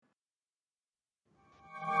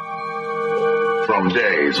from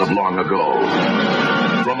days of long ago.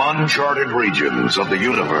 From uncharted regions of the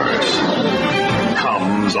universe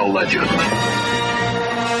comes a legend.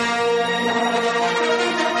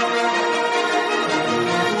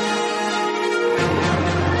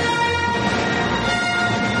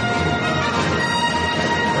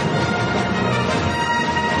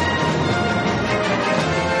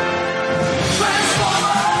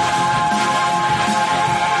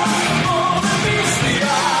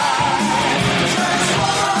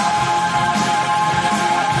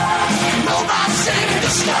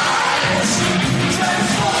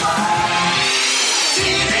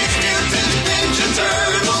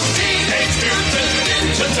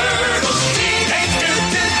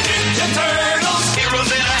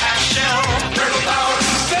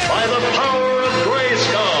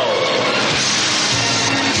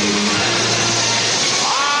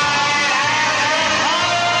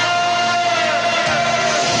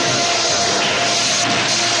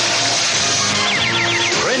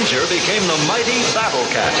 Became the mighty Battle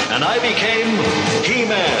Cat, and I became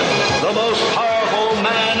He-Man, the most powerful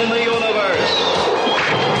man in the universe.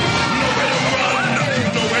 Nowhere to run,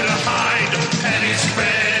 nowhere to hide, panic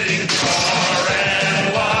spreading far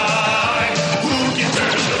and wide. Who can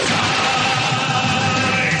turn the tide?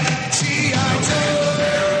 G.I.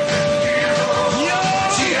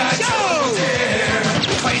 Joe! There,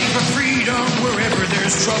 fighting for freedom wherever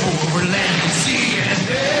there's trouble over land and sea and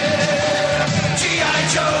air. G.I.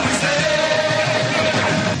 Joe is there.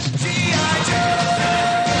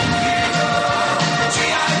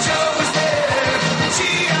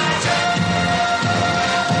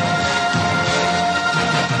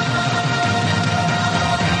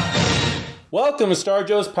 Welcome to Star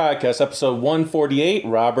Joe's Podcast, episode 148,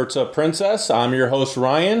 Robert's a Princess. I'm your host,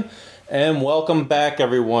 Ryan, and welcome back,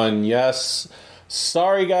 everyone. Yes,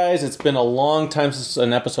 sorry, guys, it's been a long time since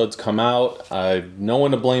an episode's come out. I've no one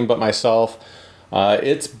to blame but myself.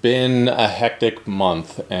 It's been a hectic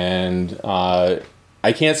month, and I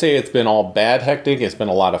can't say it's been all bad hectic. It's been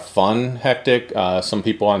a lot of fun hectic. Some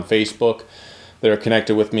people on Facebook that are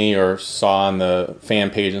connected with me or saw on the fan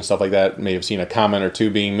page and stuff like that may have seen a comment or two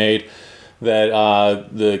being made that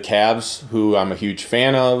the Cavs, who I'm a huge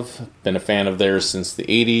fan of, been a fan of theirs since the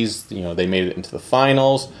 80s, you know, they made it into the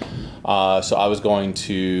finals. So I was going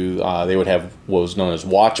to, they would have what was known as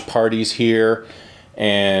watch parties here,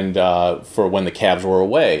 and for when the Cavs were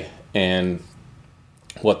away. And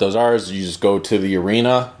what those are is you just go to the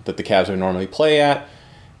arena that the Cavs would normally play at,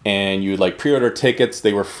 and you would like pre-order tickets.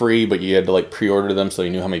 They were free, but you had to like pre-order them so you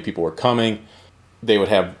knew how many people were coming. They would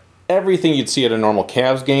have everything you'd see at a normal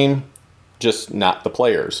Cavs game, just not the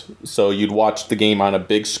players. So you'd watch the game on a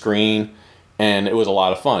big screen, and it was a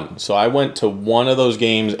lot of fun. So I went to one of those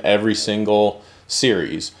games every single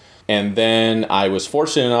series. And then I was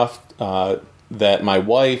fortunate enough that my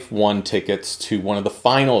wife won tickets to one of the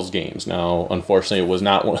finals games. Now, unfortunately, it was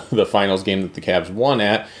not one of the finals game that the Cavs won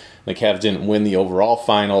at. The Cavs didn't win the overall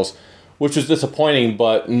finals, which was disappointing,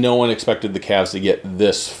 but no one expected the Cavs to get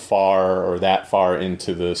this far or that far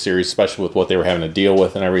into the series, especially with what they were having to deal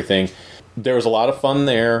with and everything. There was a lot of fun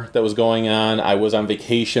there that was going on. I was on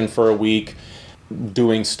vacation for a week,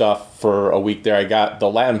 doing stuff for a week there. I got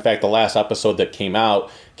in fact, the last episode that came out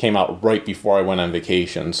right before I went on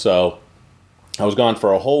vacation. So I was gone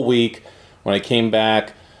for a whole week. When I came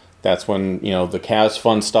back, that's when, you know, the Cavs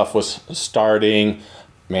fun stuff was starting.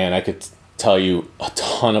 Man, I could tell you a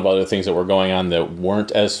ton of other things that were going on that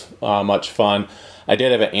weren't as much fun. I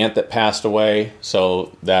did have an aunt that passed away,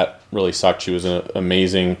 so that really sucked. She was an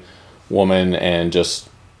amazing woman, and just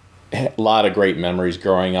a lot of great memories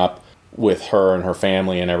growing up with her and her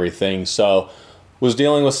family and everything. So was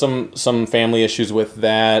dealing with some family issues with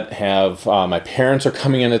that. My parents are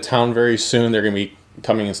coming into town very soon. They're going to be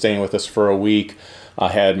coming and staying with us for a week. I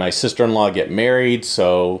had my sister-in-law get married,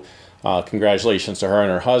 so congratulations to her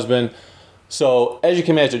and her husband. So as you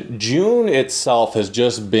can imagine, June itself has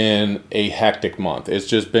just been a hectic month. It's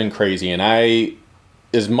just been crazy, and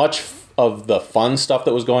as much of the fun stuff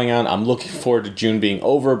that was going on, I'm looking forward to June being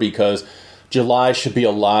over, because July should be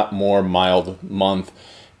a lot more mild month,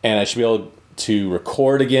 and I should be able to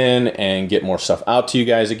record again and get more stuff out to you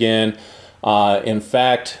guys again. In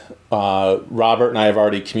fact, Robert and I have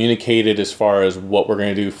already communicated as far as what we're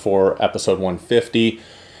going to do for episode 150.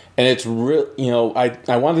 And it's real, you know,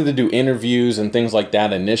 I wanted to do interviews and things like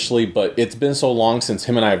that initially, but it's been so long since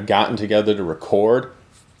him and I have gotten together to record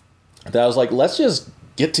that I was like, let's just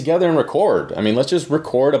get together and record. I mean, let's just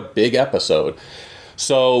record a big episode.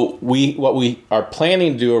 So what we are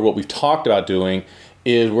planning to do, or what we've talked about doing,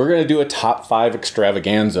 is we're going to do a top 5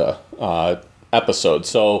 extravaganza episode.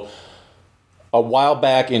 So a while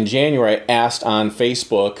back in January, I asked on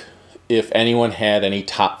Facebook if anyone had any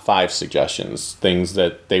top 5 suggestions, things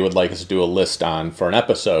that they would like us to do a list on for an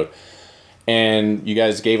episode. And you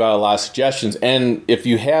guys gave out a lot of suggestions. And if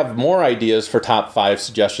you have more ideas for top 5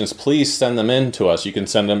 suggestions, please send them in to us. You can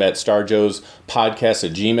send them at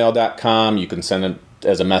starjoespodcast@gmail.com. You can send them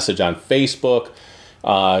as a message on Facebook.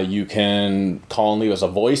 You can call and leave us a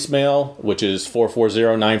voicemail, which is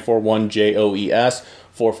 440-941-JOES,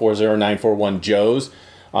 440-941-JOES.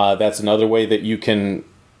 That's another way that you can,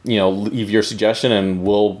 leave your suggestion and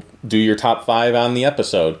we'll do your top 5 on the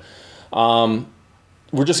episode.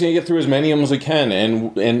 We're just going to get through as many of them as we can.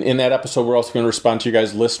 And in that episode, we're also going to respond to your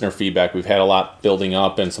guys' listener feedback. We've had a lot building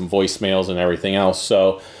up and some voicemails and everything else.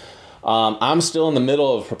 So I'm still in the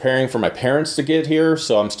middle of preparing for my parents to get here.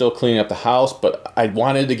 So I'm still cleaning up the house. But I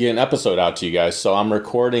wanted to get an episode out to you guys. So I'm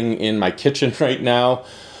recording in my kitchen right now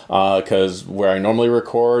because where I normally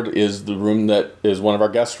record is the room that is one of our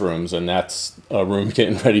guest rooms. And that's a room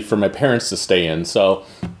getting ready for my parents to stay in. So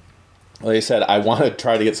like I said, I want to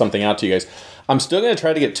try to get something out to you guys. I'm still going to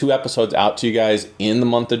try to get 2 episodes out to you guys in the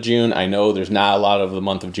month of June. I know there's not a lot of the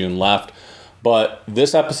month of June left, but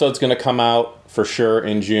this episode's going to come out for sure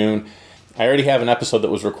in June. I already have an episode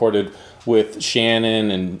that was recorded with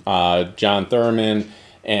Shannon and John Thurman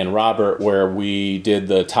and Robert where we did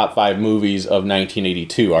the top 5 movies of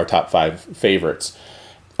 1982, our top 5 favorites.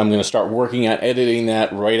 I'm going to start working on editing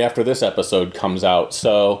that right after this episode comes out.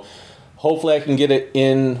 So hopefully I can get it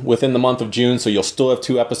in within the month of June, so you'll still have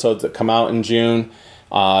 2 episodes that come out in June.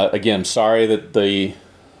 Again, I'm sorry that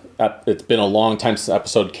it's been a long time since the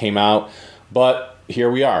episode came out, but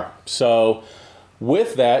here we are. So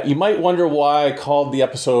with that, you might wonder why I called the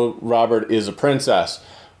episode Robert is a Princess.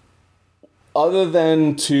 Other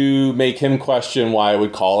than to make him question why I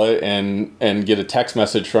would call it and get a text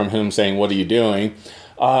message from him saying, "What are you doing?"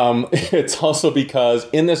 It's also because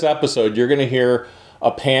in this episode, you're going to hear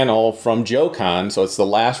a panel from JoeCon. So it's the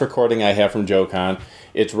last recording I have from JoeCon.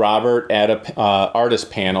 It's Robert at a artist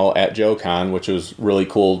panel at JoeCon, which was really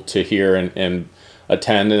cool to hear and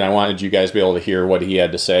attend. And I wanted you guys to be able to hear what he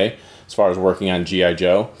had to say as far as working on G.I.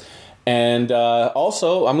 Joe. And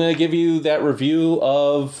also, I'm going to give you that review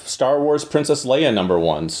of Star Wars Princess Leia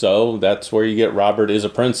 #1. So that's where you get Robert is a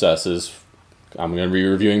Princess. I'm going to be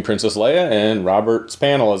reviewing Princess Leia, and Robert's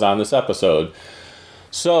panel is on this episode.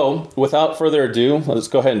 So, without further ado, let's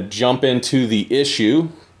go ahead and jump into the issue.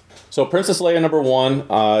 So, Princess Leia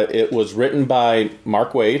 #1, it was written by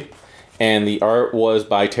Mark Waid, and the art was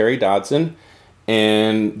by Terry Dodson,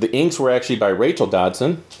 and the inks were actually by Rachel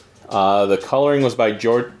Dodson. The coloring was by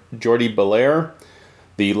Jordi Belair.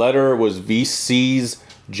 The letterer was VC's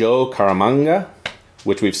Joe Caramagna,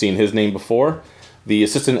 which we've seen his name before. The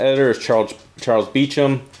assistant editor is Charles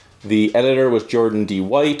Beecham. The editor was Jordan D.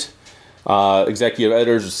 White. Executive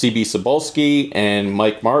editors are C.B. Cebulski and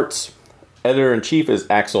Mike Martz. Editor-in-chief is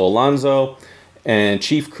Axel Alonso. And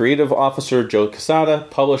Chief Creative Officer Joe Quesada.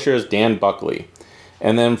 Publisher is Dan Buckley.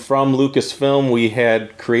 And then from Lucasfilm, we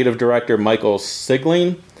had Creative Director Michael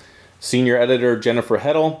Sigling, Senior Editor Jennifer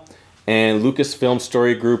Heddle, and Lucasfilm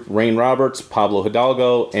Story Group Rain Roberts, Pablo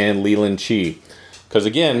Hidalgo, and Leland Chee. Because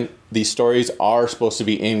again, these stories are supposed to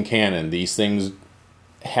be in canon. These things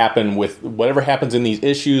happen with whatever happens in these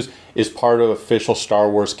issues is part of official Star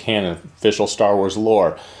Wars canon, official Star Wars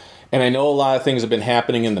lore. And I know a lot of things have been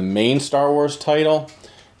happening in the main Star Wars title.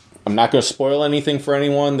 I'm not going to spoil anything for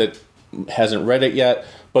anyone that hasn't read it yet,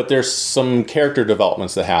 but there's some character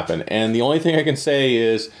developments that happen. And the only thing I can say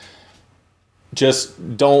is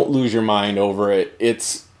just don't lose your mind over it.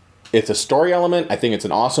 It's a story element. I think it's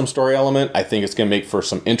an awesome story element. I think it's going to make for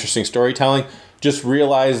some interesting storytelling. Just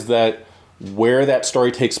realize that where that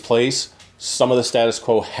story takes place, some of the status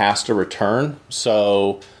quo has to return.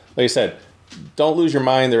 So, like I said, don't lose your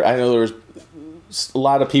mind. I know there's a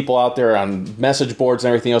lot of people out there on message boards and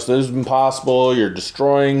everything else. This is impossible. You're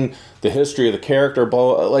destroying the history of the character.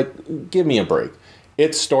 Blah, like, give me a break.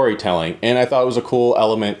 It's storytelling, and I thought it was a cool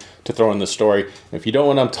element to throw in the story. If you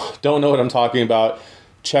don't know what I'm talking about,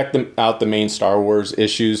 check out the main Star Wars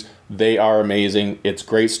issues. They are amazing. It's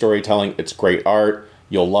great storytelling. It's great art.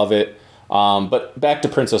 You'll love it. But back to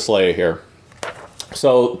Princess Leia here.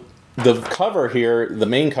 So the cover here, the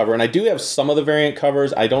main cover, and I do have some of the variant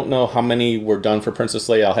covers. I don't know how many were done for Princess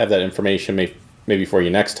Leia. I'll have that information maybe for you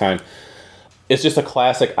next time. It's just a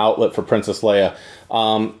classic outlet for Princess Leia.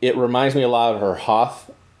 It reminds me a lot of her Hoth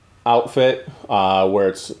outfit, where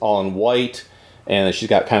it's all in white, and she's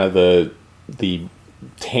got kind of the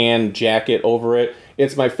tan jacket over it.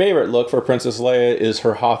 It's my favorite look for Princess Leia is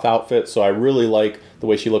her Hoth outfit, so I really like the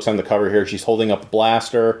way she looks on the cover here. She's holding up a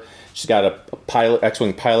blaster. She's got a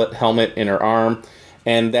X-Wing pilot helmet in her arm,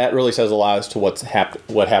 and that really says a lot as to what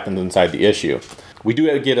happened inside the issue. We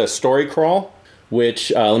do get a story crawl,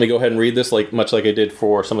 which, let me go ahead and read this, much like I did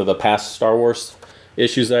for some of the past Star Wars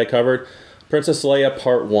issues that I covered. Princess Leia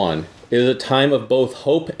Part 1. It is a time of both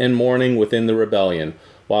hope and mourning within the rebellion.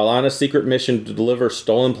 While on a secret mission to deliver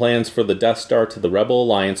stolen plans for the Death Star to the Rebel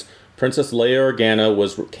Alliance, Princess Leia Organa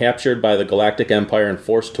was captured by the Galactic Empire and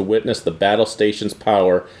forced to witness the battle station's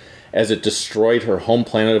power as it destroyed her home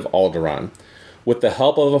planet of Alderaan. With the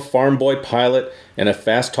help of a farm boy pilot and a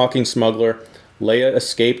fast-talking smuggler, Leia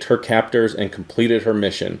escaped her captors and completed her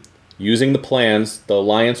mission. Using the plans, the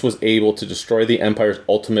Alliance was able to destroy the Empire's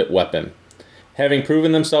ultimate weapon. Having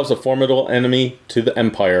proven themselves a formidable enemy to the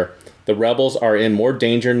Empire, the rebels are in more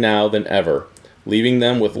danger now than ever, leaving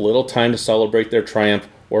them with little time to celebrate their triumph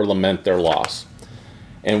or lament their loss.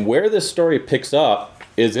 And where this story picks up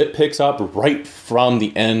is it picks up right from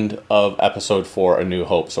the end of Episode 4, A New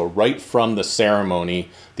Hope. So right from the ceremony,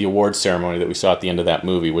 the award ceremony that we saw at the end of that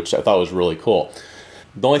movie, which I thought was really cool.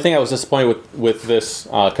 The only thing I was disappointed with this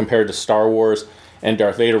compared to Star Wars and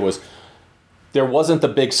Darth Vader was there wasn't the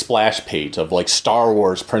big splash page of Star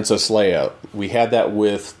Wars Princess Leia. We had that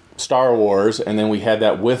with Star Wars, and then we had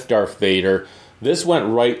that with Darth Vader. This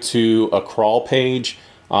went right to a crawl page,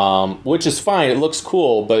 which is fine. It looks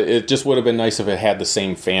cool, but it just would have been nice if it had the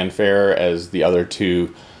same fanfare as the other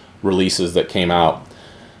two releases that came out.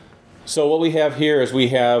 So what we have here is we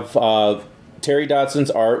have Terry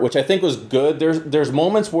Dodson's art, which I think was good. There's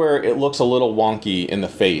moments where it looks a little wonky in the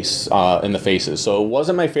faces. So it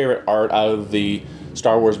wasn't my favorite art out of the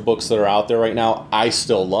Star Wars books that are out there right now. I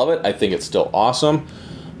still love it. I think it's still awesome,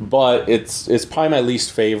 but it's probably my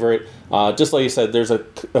least favorite. Just like you said, there's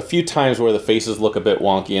a few times where the faces look a bit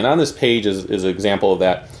wonky, and on this page is an example of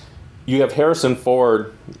that. You have Harrison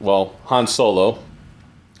Ford, Han Solo,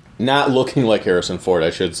 not looking like Harrison Ford, I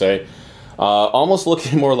should say. Almost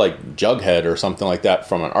looking more like Jughead or something like that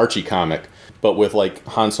from an Archie comic, but with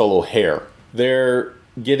Han Solo hair. They're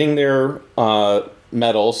getting their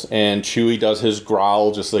medals, and Chewie does his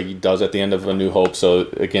growl just like he does at the end of A New Hope. So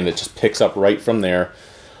again, it just picks up right from there.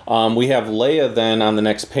 We have Leia then on the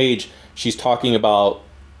next page. She's talking about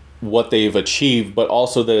what they've achieved, but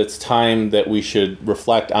also that it's time that we should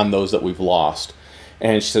reflect on those that we've lost.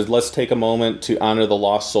 And she says, let's take a moment to honor the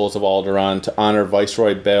lost souls of Alderaan, to honor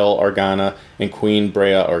Viceroy Bail Organa and Queen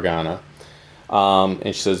Brea Organa.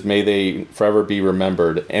 And she says, may they forever be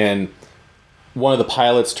remembered. And one of the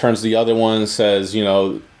pilots turns to the other one and says,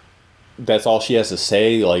 that's all she has to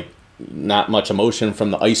say, not much emotion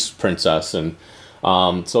from the Ice Princess. And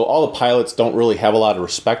so all the pilots don't really have a lot of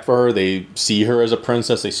respect for her. They see her as a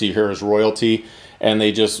princess, they see her as royalty, and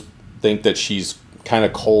they just think that she's kind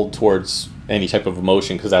of cold towards any type of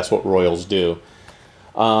emotion because that's what royals do.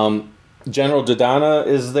 General Dodonna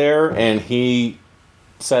is there, and he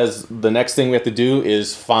says the next thing we have to do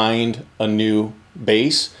is find a new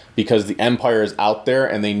base because the Empire is out there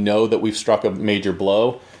and they know that we've struck a major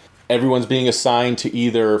blow. Everyone's being assigned to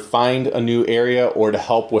either find a new area or to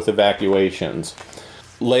help with evacuations.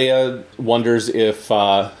 Leia wonders if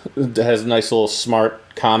has a nice little smart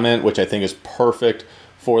comment, which I think is perfect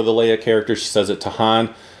for the Leia character. She says it to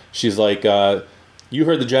Han. She's like, you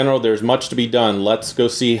heard the general, there's much to be done. Let's go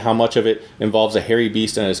see how much of it involves a hairy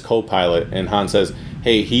beast and his co-pilot. And Han says,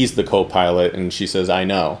 hey, he's the co-pilot. And she says, I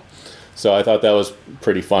know. So I thought that was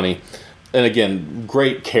pretty funny. And again,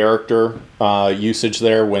 great character usage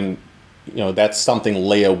there when, that's something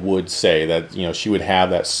Leia would say, that, she would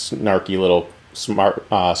have that snarky little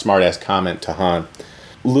smart-ass comment to Han.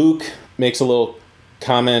 Luke makes a little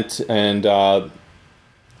comment and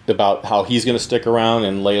about how he's going to stick around,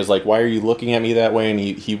 and Leia's like, why are you looking at me that way? And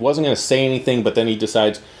he wasn't going to say anything, but then he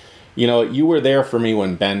decides, you were there for me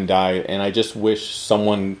when Ben died, and I just wish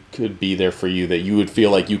someone could be there for you, that you would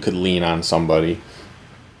feel like you could lean on somebody.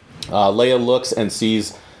 Leia looks and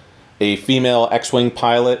sees a female X-Wing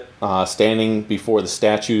pilot standing before the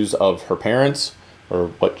statues of her parents, or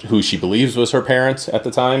who she believes was her parents at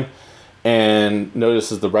the time, and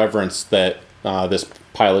notices the reverence that this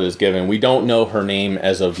pilot is given. We don't know her name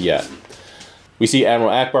as of yet. We see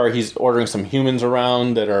Admiral Akbar. He's ordering some humans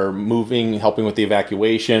around that are moving, helping with the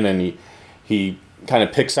evacuation, and he kind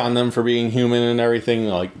of picks on them for being human and everything,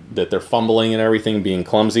 like that they're fumbling and everything, being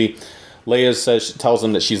clumsy. Leia tells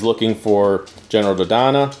him that she's looking for General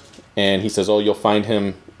Dodonna, and he says, "Oh, you'll find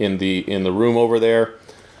him in the room over there."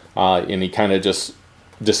 And he kind of just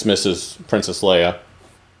dismisses Princess Leia.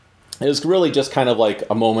 It was really just kind of like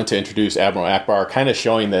a moment to introduce Admiral Akbar, kind of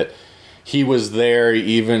showing that he was there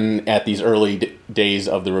even at these early days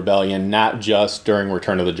of the rebellion, not just during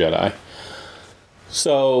Return of the Jedi.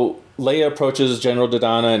 So Leia approaches General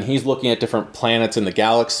Dodonna, and he's looking at different planets in the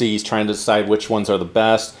galaxy. He's trying to decide which ones are the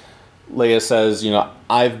best. Leia says,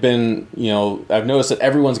 I've noticed that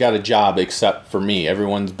everyone's got a job except for me.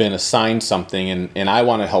 Everyone's been assigned something, and I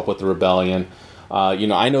want to help with the rebellion.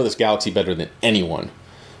 I know this galaxy better than anyone.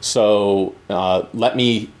 So let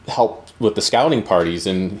me help with the scouting parties.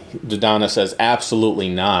 And Dodonna says, absolutely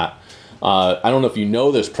not. I don't know if you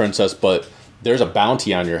know this, Princess, but there's a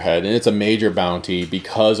bounty on your head, and it's a major bounty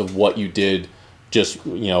because of what you did just,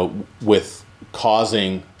 with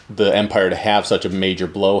causing the Empire to have such a major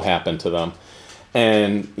blow happen to them.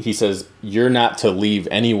 And he says, you're not to leave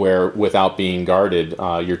anywhere without being guarded.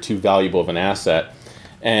 You're too valuable of an asset.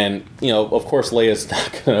 And, of course, Leia's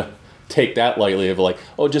not going to take that lightly of like,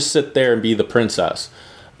 oh, just sit there and be the princess.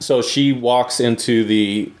 So she walks into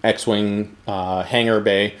the X-Wing hangar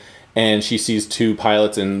bay, and she sees two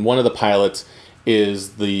pilots, and one of the pilots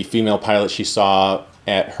is the female pilot she saw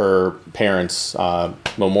at her parents'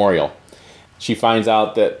 memorial. She finds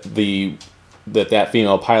out that that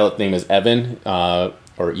female pilot name is Evan, or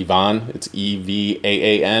Yvonne. It's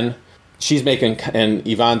Evaan. And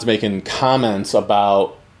Yvonne's making comments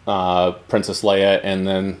about Princess Leia, and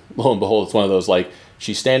then lo and behold, it's one of those like,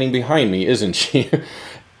 she's standing behind me, isn't she?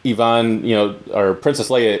 Yvonne, or Princess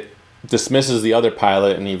Leia dismisses the other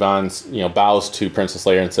pilot, and Yvonne, bows to Princess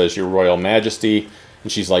Leia and says, "Your Royal Majesty."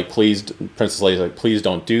 And she's like, "Please," Princess Leia's like, "Please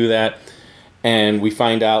don't do that." And we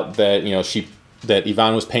find out that that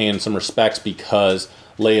Yvonne was paying some respects because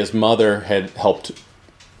Leia's mother had helped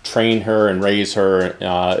train her and raise her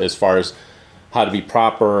as far as how to be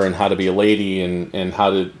proper and how to be a lady and how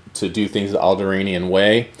to do things the Alderaanian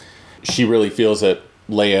way. She really feels that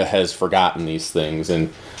Leia has forgotten these things,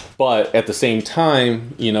 but at the same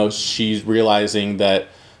time, she's realizing that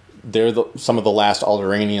they're some of the last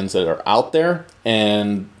Alderaanians that are out there,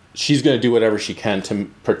 and she's going to do whatever she can to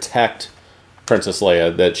protect Princess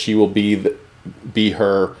Leia, that she will be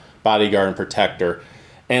her bodyguard and protector.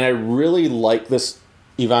 And I really like this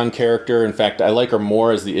Yvonne character. In fact, I like her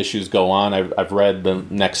more as the issues go on. I've read the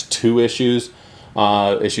next two issues,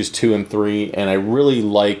 issues 2 and 3, and I really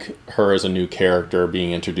like her as a new character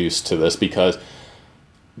being introduced to this, because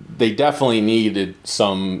they definitely needed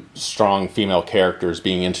some strong female characters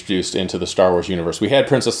being introduced into the Star Wars universe. We had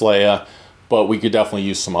Princess Leia, but we could definitely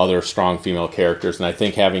use some other strong female characters, and I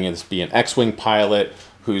think having this be an X-Wing pilot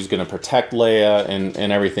who's going to protect Leia and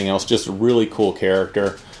everything else, just a really cool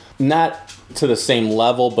character. Not to the same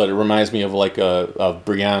level, but it reminds me of like of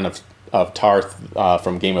Brienne of Tarth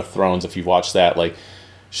from Game of Thrones. If you've watched that, like,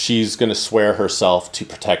 she's going to swear herself to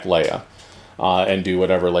protect Leia and do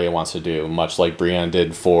whatever Leia wants to do, much like Brienne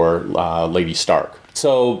did for Lady Stark.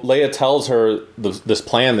 So Leia tells her this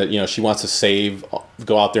plan that she wants to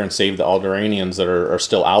go out there and save the Alderaanians that are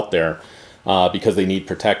still out there because they need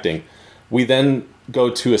protecting. We then go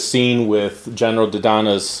to a scene with General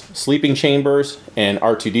Dodonna's sleeping chambers, and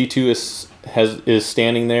R2-D2 is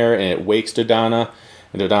standing there, and it wakes Dodonna,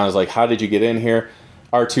 and Dodonna's like, "How did you get in here?"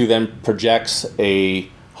 R2 then projects a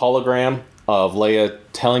hologram of Leia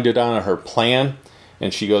telling Dodonna her plan,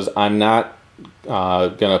 and she goes, "I'm not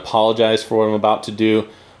going to apologize for what I'm about to do,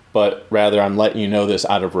 but rather I'm letting you know this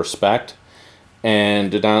out of respect."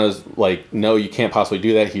 And Dodonna's like, "No, you can't possibly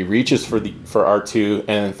do that." He reaches for R2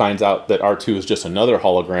 and finds out that R2 is just another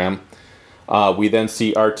hologram. We then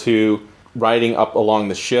see R2 riding up along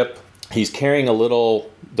the ship. He's carrying a little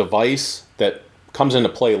device that comes into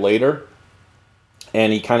play later,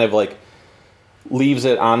 and he kind of like leaves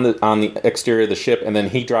it on the exterior of the ship, and then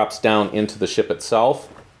he drops down into the ship itself.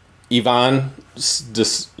 Yvonne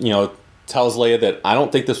just tells Leia that I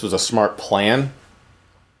don't think this was a smart plan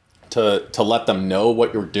to let them know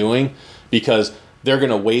what you're doing, because they're going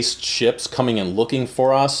to waste ships coming and looking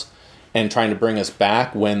for us and trying to bring us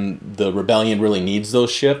back when the rebellion really needs those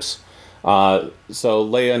ships. So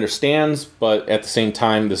Leia understands, but at the same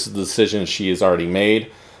time, this is the decision she has already made.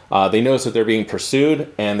 They notice that they're being pursued,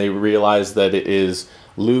 and they realize that it is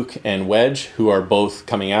Luke and Wedge who are both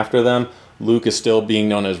coming after them. Luke is still being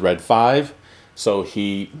known as Red 5, so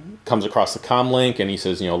he comes across the comlink, and he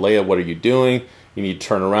says, "Leia, what are you doing? You need to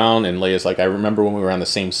turn around." And Leia's like, "I remember when we were on the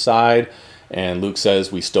same side." And Luke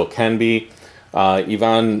says, "We still can be."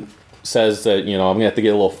 Yvonne says that, I'm going to have to get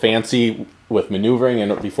a little fancy with maneuvering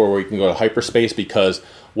and before we can go to hyperspace, because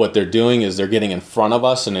what they're doing is they're getting in front of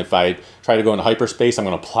us, and if I try to go into hyperspace, I'm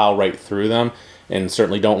going to plow right through them, and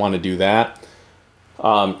certainly don't want to do that.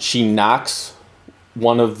 She knocks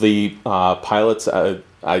one of the pilots.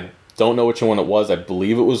 I don't know which one it was. I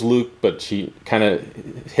believe it was Luke, but she kind of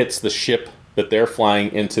hits the ship that they're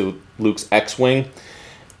flying into Luke's X-Wing,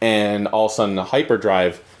 and all of a sudden the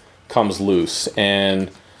hyperdrive comes loose, and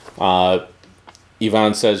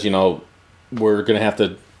Yvonne says, we're going to have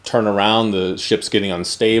to turn around. The ship's getting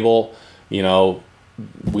unstable. We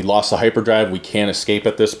lost the hyperdrive. We can't escape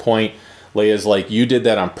at this point. Leia's like, you did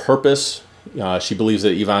that on purpose. She believes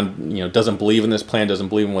that Yvonne, doesn't believe in this plan, doesn't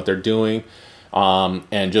believe in what they're doing,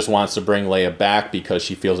 and just wants to bring Leia back because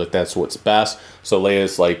she feels like that's what's best. So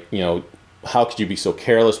Leia's like, how could you be so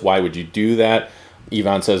careless? Why would you do that?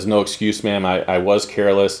 Yvonne says, no excuse, ma'am. I was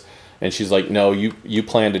careless. And she's like, no, you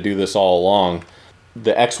planned to do this all along.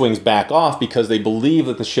 The X-Wings back off because they believe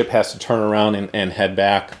that the ship has to turn around and head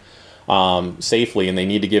back safely, and they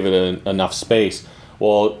need to give it enough space.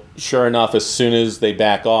 Well, sure enough, as soon as they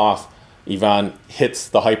back off, Yvonne hits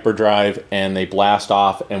the hyperdrive and they blast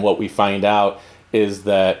off, and what we find out is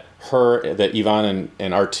that Yvonne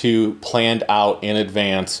and R2 planned out in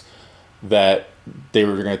advance that they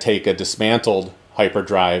were going to take a dismantled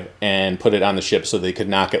hyperdrive and put it on the ship so they could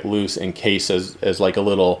knock it loose in case as like a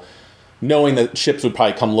little, knowing that ships would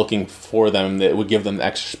probably come looking for them, that would give them the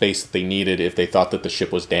extra space that they needed if they thought that the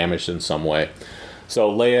ship was damaged in some way.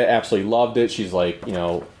 So Leia absolutely loved it. She's like,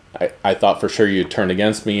 I thought for sure you'd turn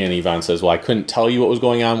against me. And Yvonne says, well, I couldn't tell you what was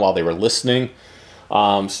going on while they were listening.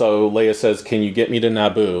 So Leia says, can you get me to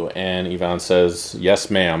Naboo? And Yvonne says,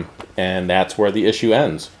 yes, ma'am. And that's where the issue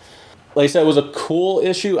ends. Like I said, it was a cool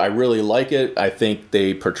issue. I really like it. I think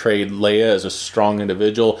they portrayed Leia as a strong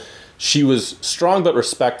individual. She was strong but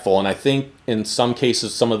respectful, and I think in some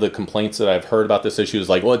cases, some of the complaints that I've heard about this issue is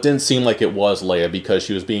like, well, it didn't seem like it was Leia because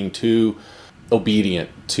she was being too obedient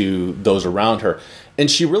to those around her.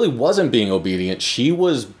 And she really wasn't being obedient. She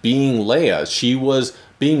was being Leia. She was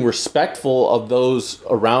being respectful of those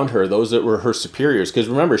around her, those that were her superiors. Because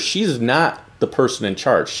remember, she's not the person in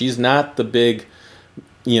charge. She's not the big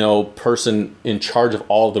person in charge of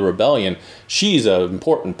all of the rebellion. She's an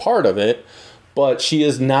important part of it, but she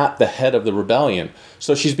is not the head of the rebellion.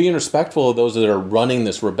 So she's being respectful of those that are running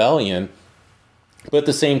this rebellion. But at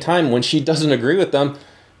the same time, when she doesn't agree with them,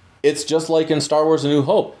 it's just like in Star Wars A New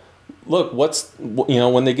Hope. Look,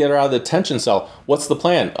 when they get her out of the detention cell, what's the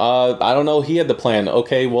plan? I don't know. He had the plan.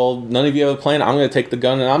 Okay, well, none of you have a plan. I'm going to take the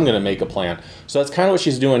gun and I'm going to make a plan. So that's kind of what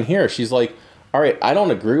she's doing here. She's like, all right, I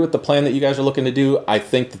don't agree with the plan that you guys are looking to do. I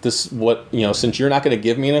think that this, since you're not going to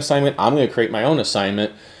give me an assignment, I'm going to create my own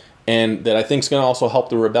assignment, and that I think is going to also help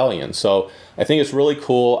the rebellion. So I think it's really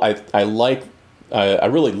cool. I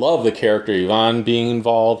really love the character Yvonne being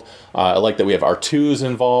involved. I like that we have R2s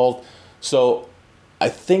involved. So I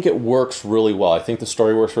think it works really well. I think the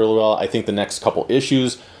story works really well. I think the next couple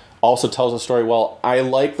issues also tells the story well. I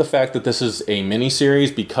like the fact that this is a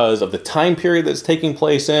miniseries because of the time period that's taking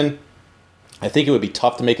place in. I think it would be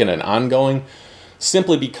tough to make it an ongoing,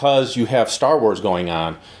 simply because you have Star Wars going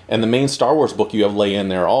on, and the main Star Wars book, you have Leia in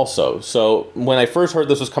there also. So when I first heard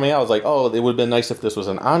this was coming out, I was like, oh, it would have been nice if this was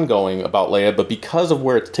an ongoing about Leia, but because of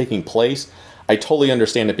where it's taking place, I totally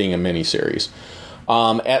understand it being a miniseries.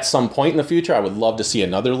 At some point in the future, I would love to see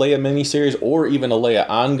another Leia miniseries, or even a Leia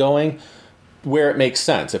ongoing, where it makes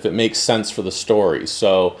sense, if it makes sense for the story.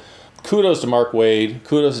 So kudos to Mark Waid,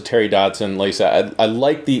 kudos to Terry Dodson. Like I said, I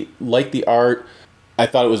like the art. I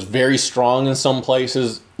thought it was very strong in some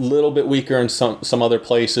places, a little bit weaker in some other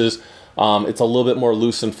places. It's a little bit more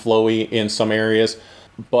loose and flowy in some areas,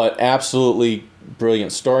 but absolutely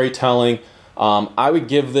brilliant storytelling. I would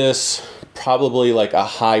give this probably like a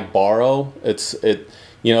high borrow. If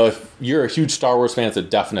you're a huge Star Wars fan, it's a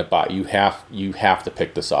definite buy. You have to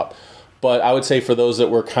pick this up. But I would say for those that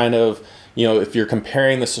were kind of, if you're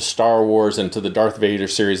comparing this to Star Wars and to the Darth Vader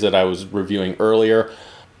series that I was reviewing earlier,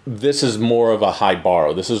 this is more of a high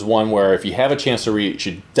borrow. This is one where if you have a chance to read it, you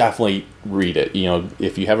should definitely read it.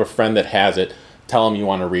 If you have a friend that has it, tell them you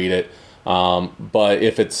want to read it. But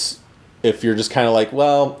if you're just kind of like,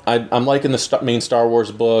 well, I'm liking the main Star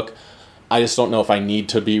Wars book, I just don't know if I need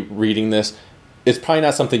to be reading this, it's probably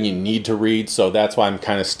not something you need to read, so that's why I'm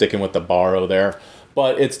kind of sticking with the borrow there.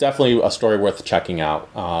 But it's definitely a story worth checking out.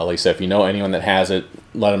 Like I said, if you know anyone that has it,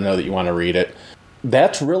 let them know that you want to read it.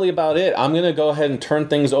 That's really about it. I'm going to go ahead and turn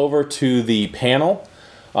things over to the panel.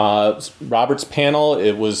 Robert's panel,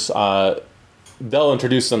 it was... they'll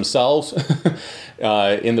introduce themselves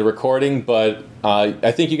in the recording, but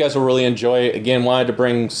I think you guys will really enjoy it. Again, wanted to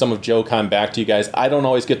bring some of JoeCon back to you guys. I don't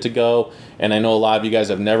always get to go, and I know a lot of you guys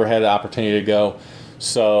have never had the opportunity to go.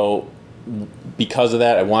 So because of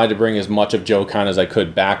that, I wanted to bring as much of JoeCon as I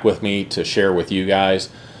could back with me to share with you guys.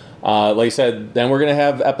 Like I said, then we're going to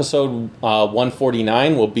have episode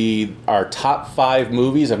 149 will be our top 5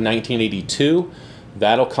 movies of 1982.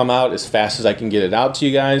 That'll come out as fast as I can get it out to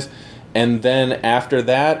you guys. And then after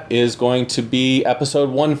that is going to be episode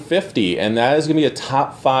 150, and that is going to be a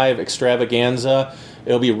top 5 extravaganza.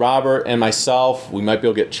 It'll be Robert and myself. We might be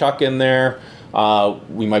able to get Chuck in there.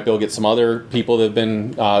 We might be able to get some other people that have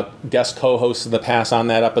been guest co-hosts in the past on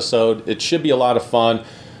that episode. It should be a lot of fun.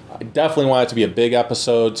 I definitely want it to be a big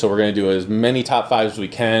episode, so we're going to do as many top 5s as we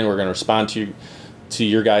can. We're going to respond to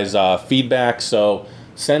your guys' feedback, so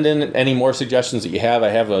send in any more suggestions that you have. I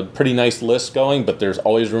have a pretty nice list going, but there's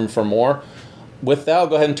always room for more. With that, I'll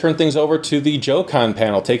go ahead and turn things over to the JoeCon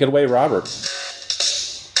panel. Take it away, Robert.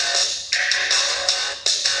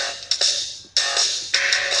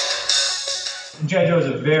 G.I. Joe is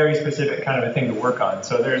a very specific kind of a thing to work on,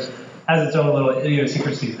 so has its own little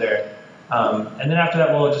idiosyncrasies there. And then after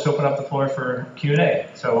that, we'll just open up the floor for Q&A.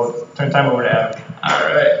 So we'll turn time over to Adam. All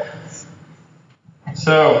right.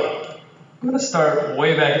 So I'm going to start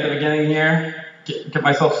way back at the beginning here, get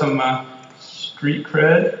myself some street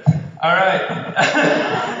cred. All right.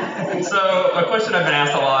 So a question I've been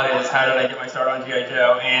asked a lot is, how did I get my start on G.I.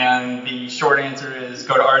 Joe? And the short answer is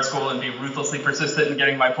go to art school and be ruthlessly persistent in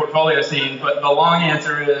getting my portfolio seen. But the long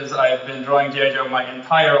answer is I've been drawing G.I. Joe my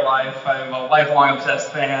entire life. I'm a lifelong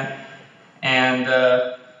obsessed fan, and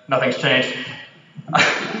nothing's changed.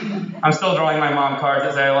 I'm still drawing my mom cards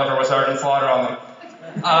that say I love her with Sergeant Slaughter on them.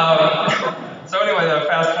 So anyway, though,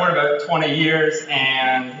 fast forward about 20 years,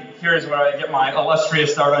 and here's where I get my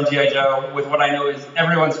illustrious start on G.I. Joe with what I know is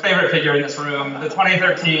everyone's favorite figure in this room, the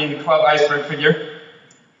 2013 Club Iceberg figure.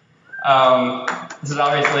 This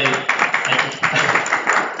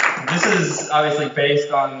is obviously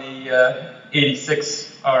based on the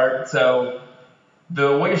 86 art. So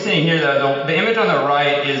what you're seeing here, though, the image on the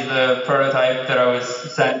right is the prototype that I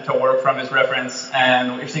was sent to work from as reference,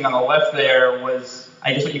 and what you're seeing on the left there was,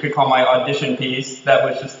 I guess, what you could call my audition piece. That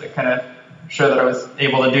was just to kind of show that I was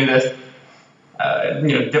able to do this,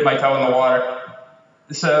 dip my toe in the water.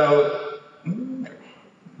 So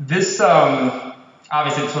this,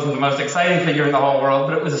 obviously this wasn't the most exciting figure in the whole world,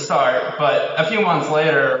 but it was a start. But a few months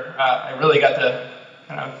later, I really got to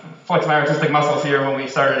kind of flex my artistic muscles here when we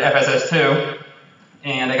started FSS2,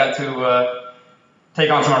 and I got to take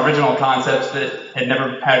on some original concepts that had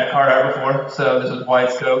never had card art before. So this was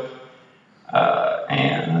wide scope.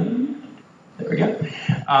 And there we go.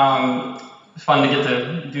 It's fun to get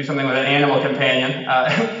to do something with an animal companion.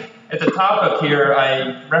 At the top up here,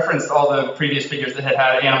 I referenced all the previous figures that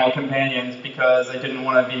had animal companions because I didn't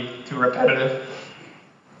want to be too repetitive.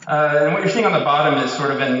 And what you're seeing on the bottom is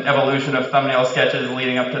sort of an evolution of thumbnail sketches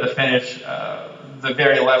leading up to the finish. The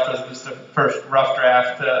very left was just the first rough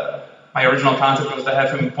draft. My original concept was to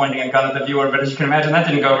have him pointing a gun at the viewer, but as you can imagine, that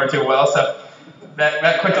didn't go over too well. So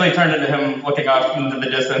that quickly turned into him looking off into the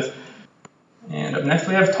distance. And up next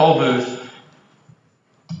we have Toll Booth.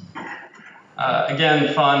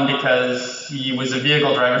 Again, fun because he was a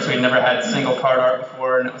vehicle driver, so he'd never had single card art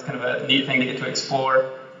before, and it was kind of a neat thing to get to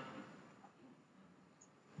explore.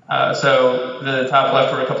 So the top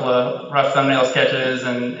left were a couple of rough thumbnail sketches,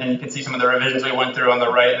 and you can see some of the revisions we went through on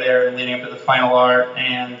the right there leading up to the final art,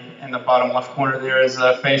 and in the bottom left corner there is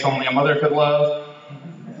a face only a mother could love,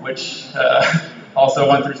 which also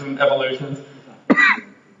went through some evolutions.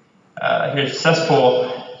 Here's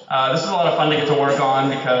Cesspool. This is a lot of fun to get to work on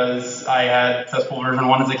because I had Cesspool version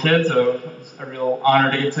 1 as a kid, so it's a real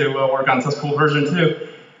honor to get to work on Cesspool version 2.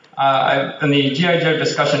 In the G.I. Joe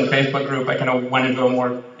discussion Facebook group, I kind of went into a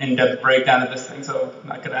more in-depth breakdown of this thing, so I'm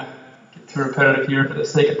not going to get too repetitive here for the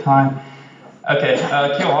sake of time. Okay,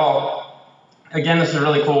 Keel Hall. Again, this is a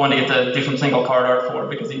really cool one to get to do some single card art for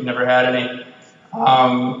because he'd never had any.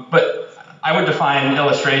 But I would define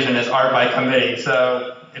illustration as art by committee,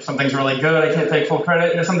 so if something's really good, I can't take full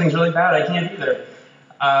credit, and if something's really bad, I can't either.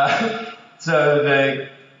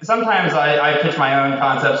 Sometimes I pitch my own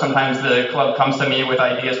concepts, sometimes the club comes to me with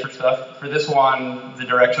ideas for stuff. For this one, the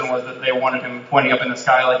direction was that they wanted him pointing up in the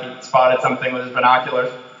sky like he spotted something with his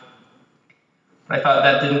binoculars. But I thought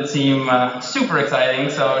that didn't seem super exciting,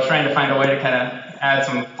 so I was trying to find a way to kind of add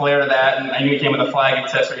some flair to that, and I knew he came with a flag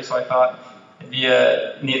accessory, so I thought it'd be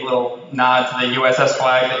a neat little nod to the USS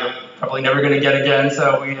flag that you're probably never going to get again,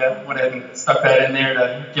 so we went ahead and stuck that in there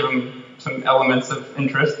to give him some elements of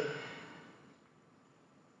interest.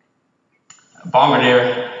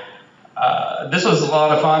 Bombardier. This was a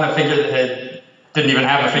lot of fun, a figure that didn't even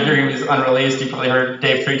have a figure. He was unreleased. You probably heard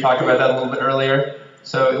Dave Tree talk about that a little bit earlier.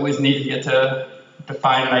 So it was neat to get to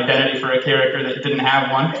define an identity for a character that didn't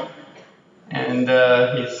have one. And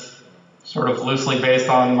he's sort of loosely based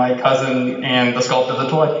on my cousin and the sculpt of the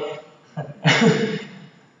toy.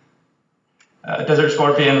 Desert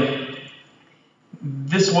Scorpion.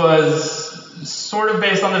 This was sort of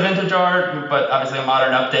based on the vintage art, but obviously a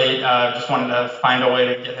modern update. Just wanted to find a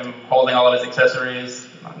way to get him holding all of his accessories.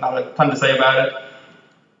 Not a ton to say about it.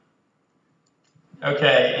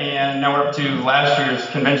 Okay, and now we're up to last year's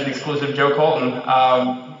convention exclusive Joe Colton.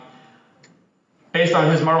 Based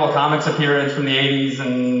on his Marvel Comics appearance from the 80s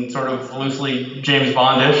and sort of loosely James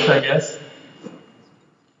Bondish, I guess.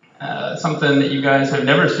 Something that you guys have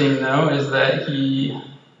never seen, though, is that he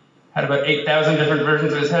had about 8,000 different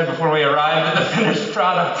versions of his head before we arrived at the finished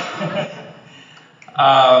product.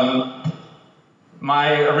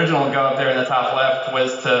 My original go up there in the top left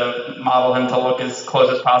was to model him to look as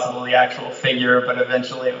close as possible to the actual figure, but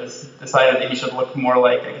eventually it was decided that he should look more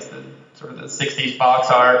like, I guess, the sort of the 60s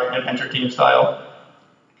box art, Adventure Team style.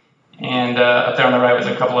 And up there on the right was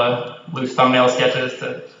a couple of loose thumbnail sketches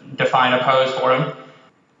to define a pose for him.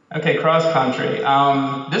 Okay, cross country.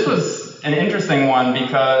 This was an interesting one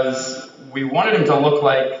because we wanted him to look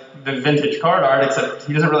like the vintage card art, except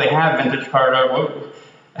he doesn't really have vintage card art. Whoa.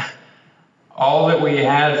 All that we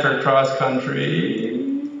had for cross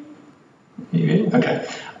country. Okay.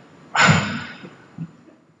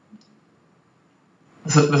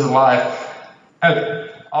 This is live. Okay.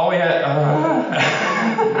 All we had.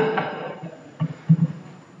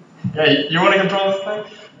 Yeah, you want to control this thing?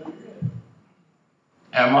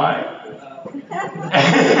 Am I?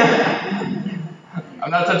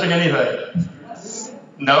 I'm not touching anything.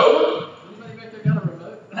 No?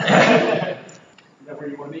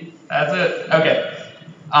 That's it. Okay.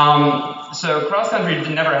 So cross country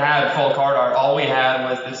never had full card art. All we had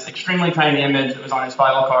was this extremely tiny image that was on his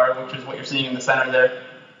file card, which is what you're seeing in the center there.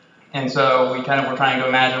 And so we kind of were trying to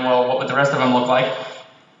imagine, well, what would the rest of them look like?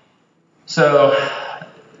 So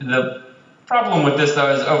the problem with this,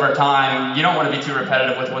 though, is over time, you don't want to be too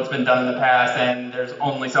repetitive with what's been done in the past, and there's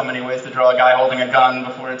only so many ways to draw a guy holding a gun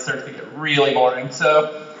before it starts to get really boring.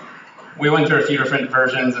 So we went through a few different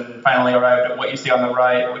versions and finally arrived at what you see on the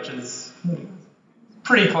right, which is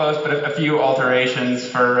pretty close, but a few alterations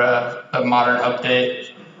for a modern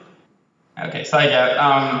update. Okay, side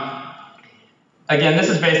out. Again, this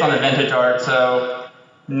is based on the vintage art, so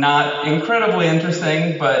not incredibly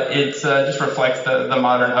interesting, but it just reflects the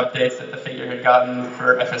modern updates that the figure had gotten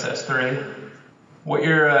for FSS 3. What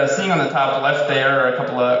you're seeing on the top left there are a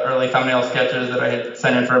couple of early thumbnail sketches that I had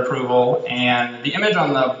sent in for approval, and the image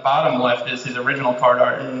on the bottom left is his original card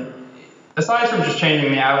art. And aside from just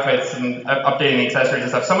changing the outfits and updating the accessories and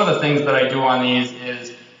stuff, some of the things that I do on these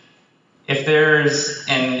is if there's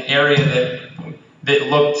an area that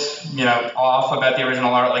looked, off about the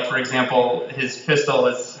original art, like for example, his pistol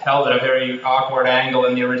is held at a very awkward angle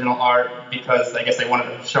in the original art because I guess they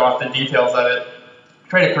wanted to show off the details of it.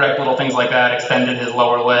 Try to correct little things like that, extended his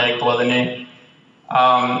lower leg below the knee.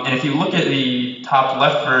 And if you look at the top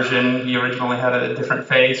left version, he originally had a different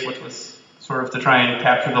face, which was sort of to try and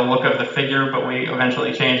capture the look of the figure, but we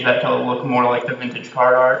eventually changed that to look more like the vintage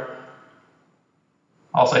card art.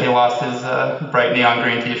 Also, he lost his bright neon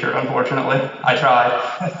green t-shirt, unfortunately. I tried.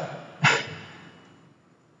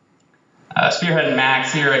 Spearhead and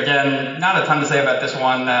Max here, again, not a ton to say about this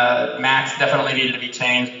one. Max definitely needed to be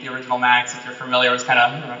changed. The original Max, if you're familiar, was kind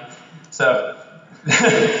of, so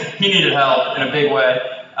he needed help in a big way.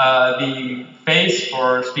 The face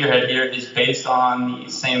for Spearhead here is based on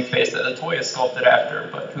the same face that the toy is sculpted after,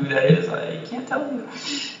 but who that is, I can't tell you.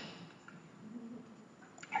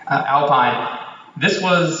 Alpine. This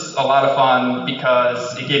was a lot of fun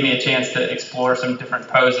because it gave me a chance to explore some different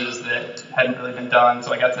poses that hadn't really been done.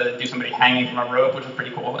 So I got to do somebody hanging from a rope, which was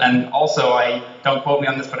pretty cool. And also, don't quote me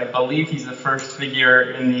on this, but I believe he's the first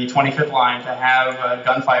figure in the 25th line to have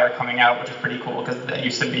gunfire coming out, which is pretty cool because that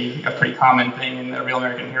used to be a pretty common thing in the Real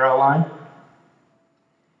American Hero line.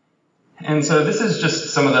 And so this is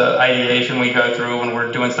just some of the ideation we go through when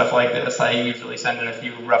we're doing stuff like this. I usually send in a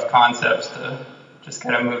few rough concepts to just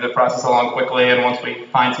kind of move the process along quickly, and once we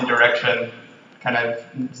find some direction, kind of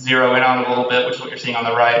zero in on it a little bit, which is what you're seeing on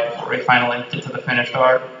the right, before we finally get to the finished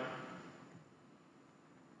art.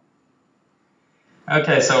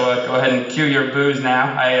 Okay, so go ahead and cue your boos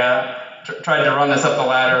now. I tried to run this up the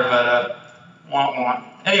ladder, but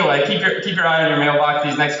Anyway, keep your eye on your mailbox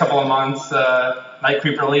these next couple of months. Night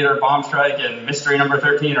Creeper Leader, Bomb Strike, and Mystery Number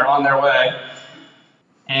 13 are on their way.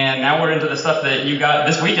 And now we're into the stuff that you got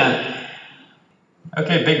this weekend.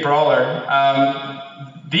 Okay, Big Brawler.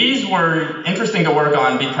 These were interesting to work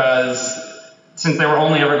on because since they were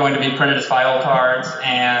only ever going to be printed as file cards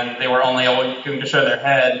and they were only going to show their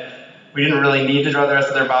head, we didn't really need to draw the rest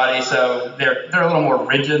of their body, so they're a little more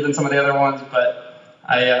rigid than some of the other ones, but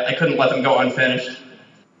I couldn't let them go unfinished.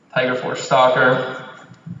 Tiger Force Stalker,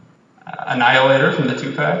 Annihilator from the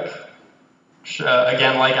 2-pack, which,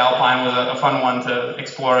 again, like Alpine, was a fun one to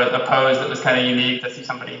explore a pose that was kind of unique to see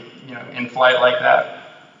somebody, in flight like that.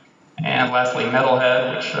 And lastly,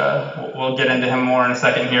 Metalhead, which we'll get into him more in a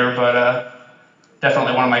second here, but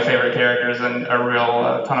definitely one of my favorite characters and a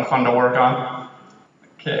real ton of fun to work on.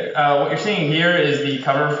 Okay, what you're seeing here is the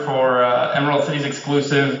cover for Emerald City's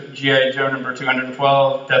exclusive G.I. Joe number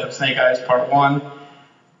 212, Death of Snake Eyes Part 1.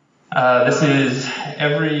 This is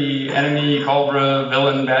every enemy, Cobra,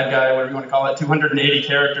 villain, bad guy, whatever you want to call it, 280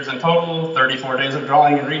 characters in total, 34 days of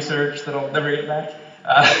drawing and research that I'll never get back.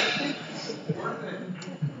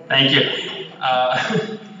 Thank you.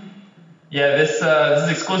 This is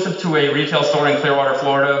exclusive to a retail store in Clearwater,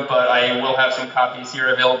 Florida, but I will have some copies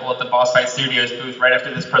here available at the Boss Fight Studios booth right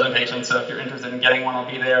after this presentation, so if you're interested in getting one, I'll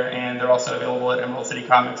be there, and they're also available at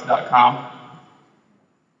emeraldcitycomics.com.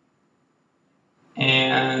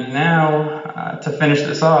 And now, to finish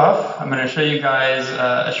this off, I'm going to show you guys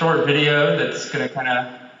a short video that's going to kind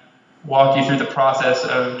of walk you through the process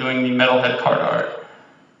of doing the Metalhead card art.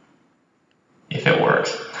 If it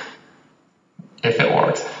works. If it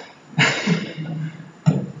works.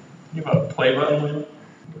 You have a play button?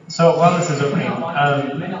 So while this is opening,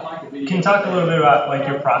 can you talk a little bit about like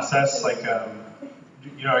your process? Like,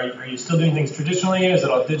 are you still doing things traditionally? Is it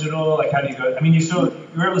all digital? Like, how do you go? I mean, you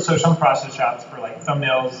were able to show some process shots for like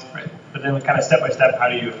thumbnails, right? But then kind of step by step, how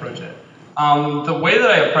do you approach it? The way that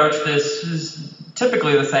I approach this is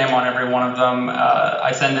typically the same on every one of them.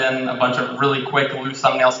 I send in a bunch of really quick, loose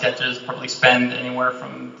thumbnail sketches, probably spend anywhere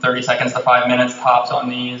from 30 seconds to 5 minutes tops on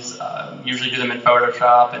these. Usually do them in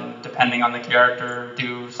Photoshop, and depending on the character,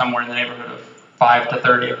 do somewhere in the neighborhood of 5 to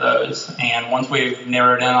 30 of those. And once we've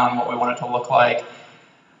narrowed in on what we want it to look like,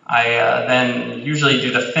 I then usually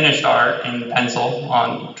do the finished art in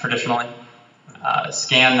pencil traditionally,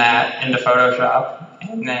 scan that into Photoshop,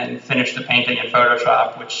 and then finish the painting in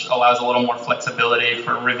Photoshop, which allows a little more flexibility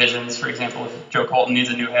for revisions. For example, if Joe Colton needs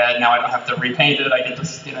a new head, now I don't have to repaint it. I can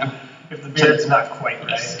just, if the beard's not quite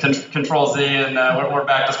right, Control Z, and we're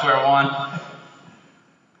back to square one.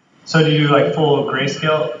 So do you do like full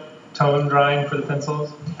grayscale tone drawing for the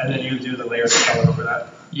pencils, and then you do the layers of color over that?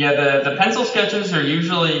 Yeah, the pencil sketches are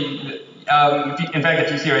usually, in fact,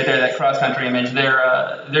 if you see right there that cross-country image,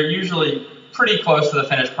 they're usually pretty close to the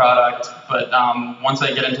finished product, but once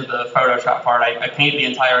I get into the Photoshop part, I paint the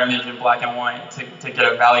entire image in black and white to get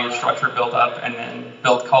a value structure built up, and then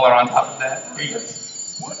build color on top of that. Here you go.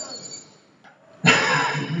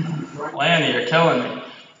 Lanny, you're killing me.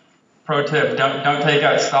 Pro tip, don't take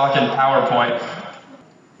out stock in PowerPoint.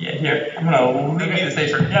 Yeah, here, I'm going to leave the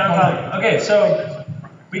stage for... Yeah, no problem. Okay, so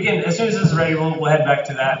we can, as soon as this is ready, we'll head back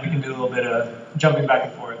to that. We can do a little bit of jumping back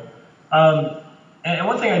and forth. And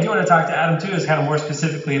one thing I do want to talk to Adam too is kind of more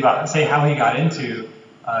specifically about, say, how he got into,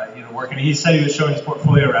 working. He said he was showing his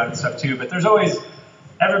portfolio around and stuff too, but there's always,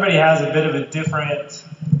 everybody has a bit of a different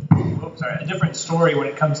story when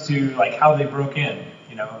it comes to like how they broke in.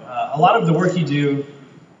 A lot of the work you do,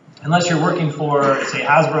 unless you're working for, say,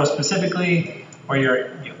 Hasbro specifically, or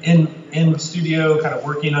you're in studio kind of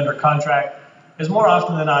working under contract, is more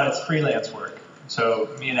often than not, it's freelance work.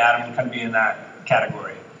 So me and Adam can kind of be in that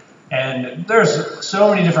category. And there's so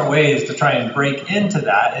many different ways to try and break into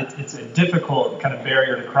that. It's a difficult kind of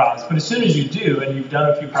barrier to cross. But as soon as you do, and you've done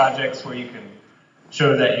a few projects where you can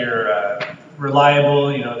show that you're reliable,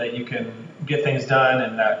 that you can get things done,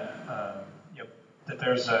 and that that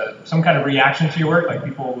there's some kind of reaction to your work, like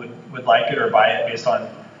people would like it or buy it based on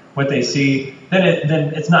what they see, then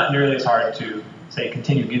it's not nearly as hard to, say,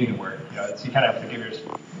 continue getting the work. You kind of have to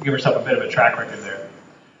give yourself a bit of a track record there.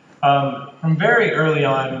 From very early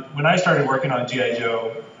on, when I started working on G.I.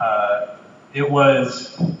 Joe, it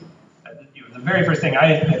was the very first thing I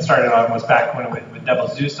had started on was back when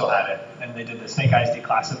Devil's Due still had it, and they did the Snake Eyes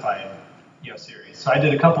Declassified series. So I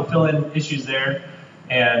did a couple fill-in issues there,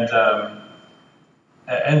 and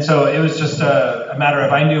so it was just a matter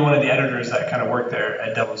of I knew one of the editors that kind of worked there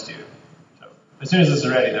at Devil's Due. So as soon as this is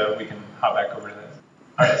ready, though, we can hop back over to this.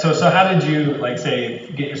 All right. So how did you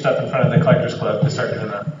get your stuff in front of the Collectors Club to start doing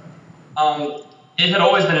that? It had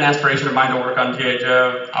always been an aspiration of mine to work on G.I.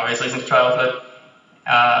 Joe, obviously since childhood.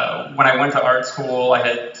 When I went to art school, I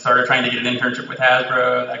had started trying to get an internship with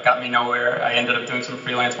Hasbro. That got me nowhere. I ended up doing some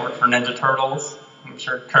freelance work for Ninja Turtles. I'm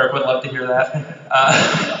sure Kirk would love to hear that.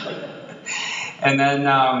 And then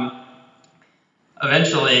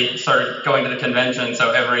eventually started going to the convention.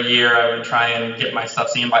 So every year I would try and get my stuff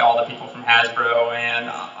seen by all the people from Hasbro. And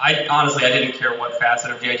I honestly didn't care what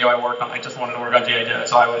facet of G.I. Joe I worked on. I just wanted to work on G.I. Joe.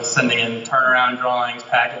 So I was sending in turnaround drawings,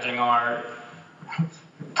 packaging art,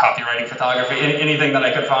 copywriting, photography, anything that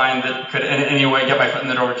I could find that could in any way get my foot in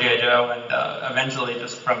the door with G.I. Joe, and eventually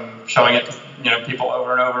just from showing it to people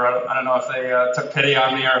over and over, I don't know if they took pity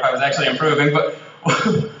on me or if I was actually improving, but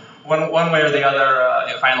one way or the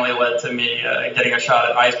other, it finally led to me getting a shot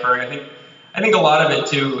at Iceberg. I think a lot of it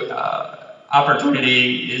too,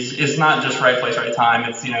 opportunity is not just right place, right time.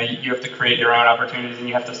 It's you have to create your own opportunities and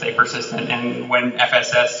you have to stay persistent. And when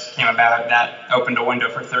FSS came about, that opened a window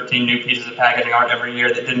for 13 new pieces of packaging art every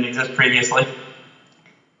year that didn't exist previously.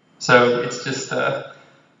 So it's just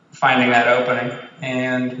finding that opening.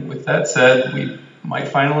 And with that said, we might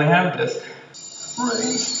finally have this.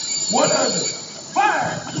 Range 100.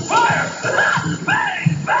 Fire! Fire!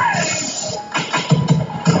 Bang! Bang!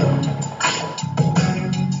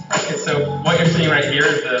 Okay, so what you're seeing right here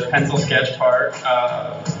is the pencil sketch part.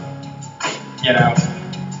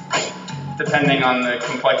 Depending on the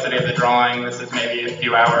complexity of the drawing, this is maybe a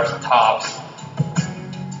few hours tops,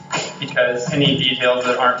 because any details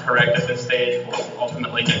that aren't correct at this stage will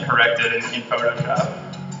ultimately get corrected in Photoshop.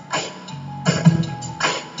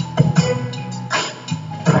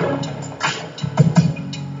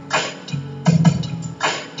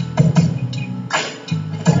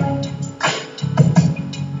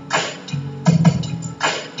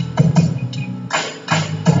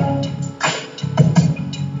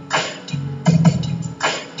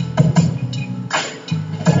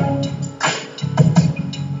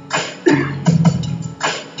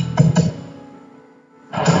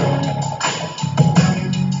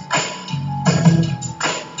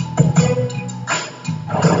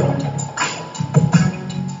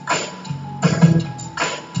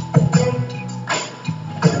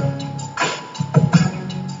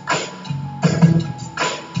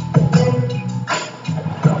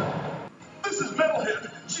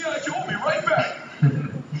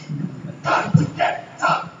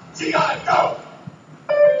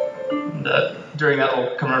 During that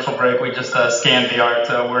little commercial break, we just scanned the art,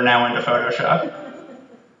 so we're now into Photoshop.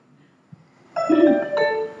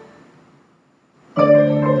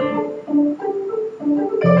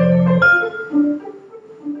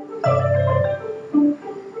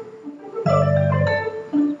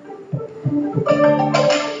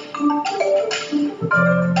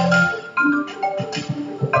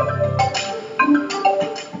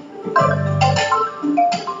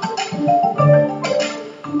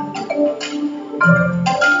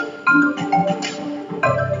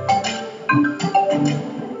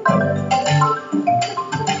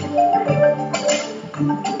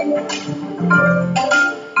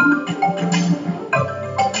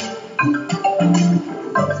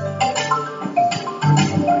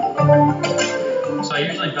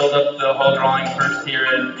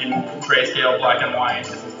 Grayscale, black and white.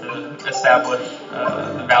 This is to establish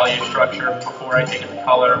the value structure before I take it to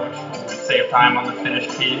color, which will save time on the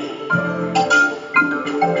finished piece.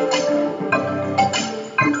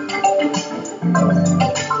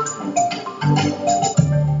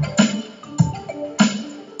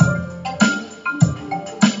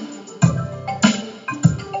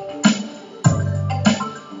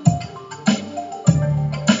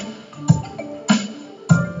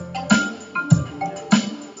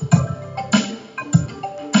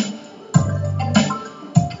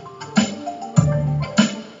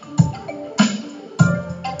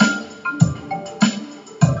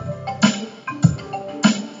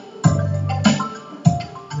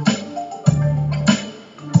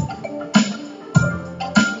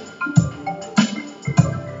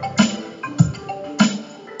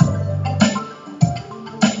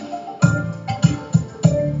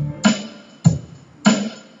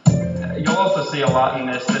 See a lot in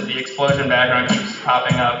this that the explosion background keeps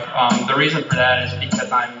popping up. The reason for that is because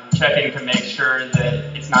I'm checking to make sure that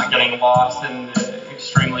it's not getting lost in the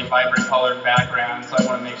extremely vibrant colored background, so I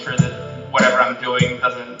want to make sure that whatever I'm doing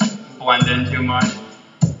doesn't blend in too much.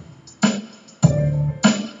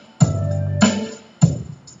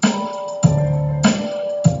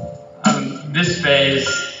 This phase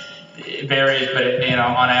varies, but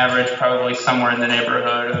on average probably somewhere in the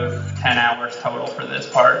neighborhood of 10 hours total for this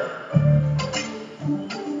part.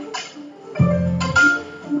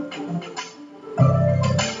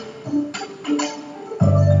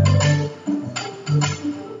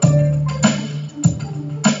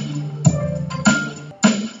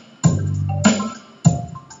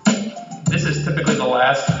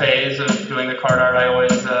 Phase of doing the card art, I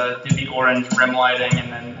always do the orange rim lighting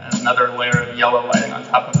and then another layer of yellow lighting on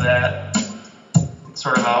top of that. It's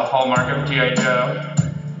sort of a hallmark of G.I. Joe.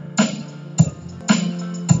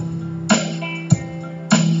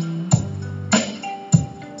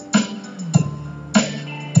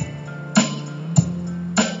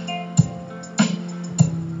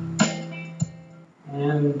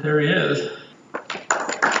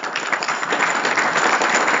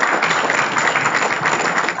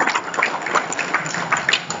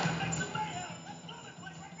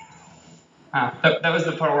 That was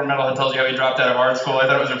the part where Metalhead tells you how he dropped out of art school. I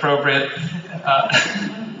thought it was appropriate.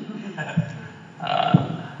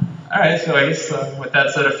 All right, so I guess with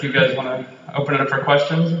that said, if you guys want to open it up for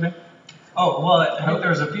questions, maybe? Oh, well, I think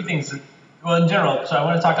there's a few things. Well, in general, so I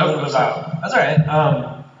want to talk a little bit about. That's all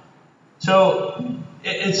right. So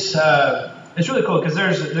it's really cool because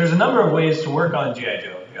there's a number of ways to work on G.I.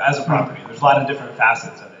 Joe as a property. There's a lot of different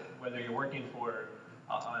facets of it. Whether you're working for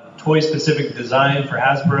on toy-specific design for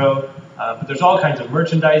Hasbro, but there's all kinds of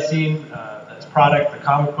merchandising. That's product, the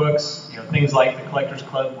comic books, things like the Collectors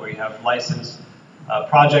Club, where you have licensed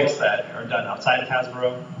projects that are done outside of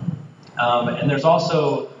Hasbro, and there's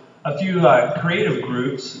also a few creative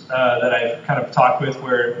groups that I've kind of talked with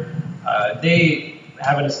where they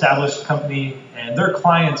have an established company and their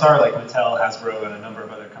clients are like Mattel, Hasbro, and a number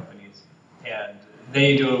of other companies, and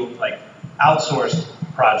they do like outsourced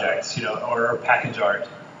projects, or package art,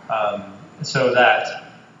 so that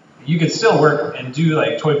you could still work and do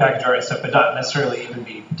like toy package art and stuff, but not necessarily even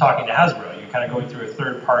be talking to Hasbro. You're kind of going through a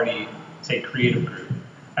third party, say, creative group,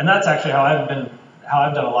 and that's actually how I've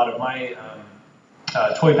done a lot of my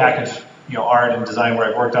toy package, art and design, where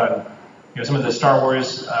I've worked on, some of the Star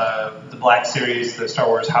Wars, the Black Series, the Star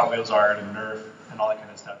Wars Hot Wheels art and Nerf and all that kind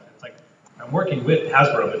of stuff. It's like I'm working with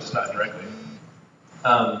Hasbro, but just not directly.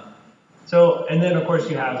 So, and then of course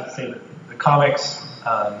you have, say, the comics,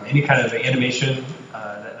 any kind of animation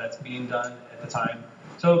that's being done at the time.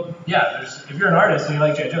 So yeah, if you're an artist and you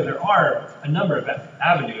like G.I. Joe, there are a number of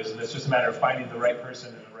avenues, and it's just a matter of finding the right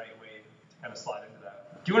person and the right way to kind of slide into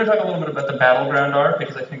that. Do you want to talk a little bit about the Battleground art?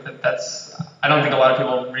 Because I think I don't think a lot of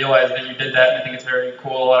people realize that you did that, and I think it's very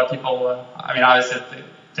cool. A lot of people, obviously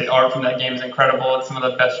the art from that game is incredible. It's some of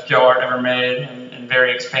the best Joe art ever made, and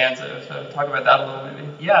very expansive. So talk about that a little,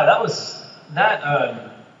 maybe. Yeah,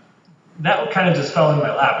 that kind of just fell into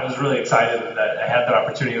my lap. I was really excited that I had that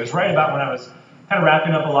opportunity. It was right about when I was kind of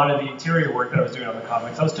wrapping up a lot of the interior work that I was doing on the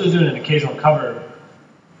comics. I was still doing an occasional cover,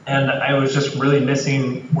 and I was just really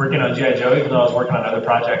missing working on G.I. Joe, even though I was working on other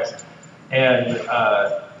projects. And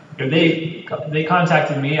they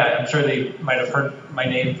contacted me. I'm sure they might have heard my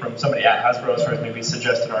name from somebody at Hasbro as far as maybe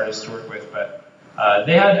suggested artists to work with. But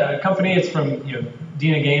they had a company. It's from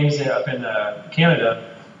Dina Games up in Canada.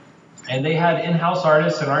 And they had in-house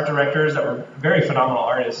artists and art directors that were very phenomenal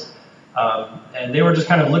artists. And they were just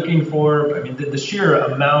kind of looking for, the sheer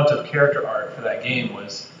amount of character art for that game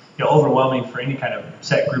was overwhelming for any kind of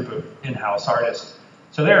set group of in-house artists.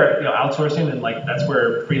 So they're outsourcing, and like that's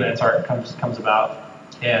where freelance art comes about.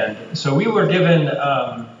 And so we were given,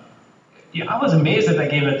 I was amazed at that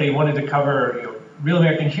game that they wanted to cover Real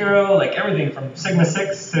American Hero, like everything from Sigma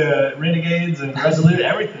 6 to Renegades and Resolute,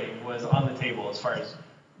 everything was on the table as far as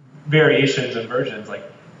variations and versions, like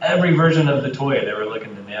every version of the toy they were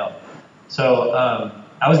looking to nail. So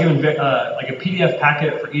I was given like a PDF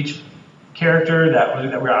packet for each character that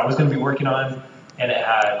I was going to be working on, and it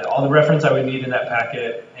had all the reference I would need in that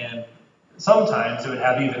packet, and sometimes it would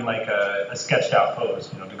have even like a sketched out pose,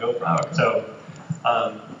 to go from.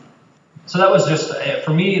 So that was just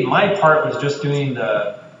for me. My part was just doing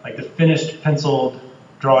the finished penciled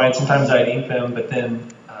drawing. Sometimes I'd ink them, but then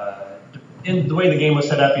in the way the game was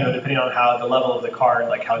set up, depending on how the level of the card,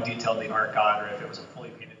 like how detailed the art got, or if it was a fully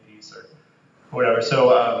painted piece or whatever.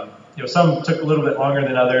 So some took a little bit longer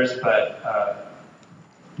than others, but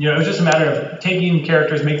it was just a matter of taking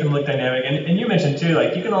characters, make them look dynamic. And you mentioned too,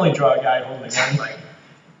 like you can only draw a guy holding a gun like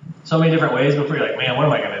so many different ways before you're like, man, what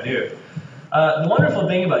am I going to do? The wonderful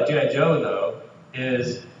thing about G.I. Joe though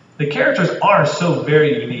is the characters are so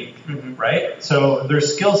very unique, right? So their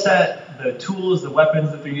skill set, the tools, the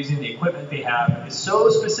weapons that they're using, the equipment they have is so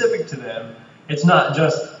specific to them. It's not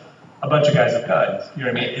just a bunch of guys with guns. You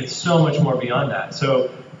know what I mean? It's so much more beyond that.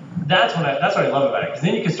 So that's what I love about it, because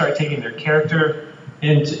then you can start taking their character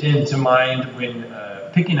into mind when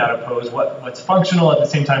picking out a pose, what's functional at the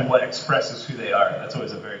same time, what expresses who they are. That's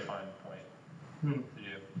always a very fun point to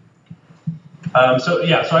do. So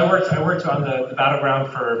I worked on the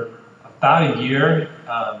Battleground for about a year.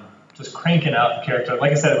 Just cranking out character.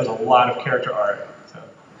 Like I said, it was a lot of character art. So.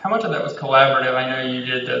 How much of that was collaborative? I know you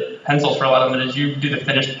did the pencils for a lot of them, but did you do the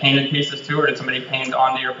finished painted pieces too, or did somebody paint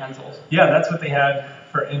onto your pencils? Yeah, that's what they had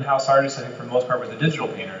for in-house artists, I think, for the most part, were the digital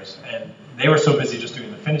painters. And they were so busy just doing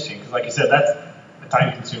the finishing, because like you said, that's a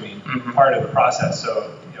time-consuming part of the process.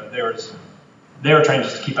 So, they were trying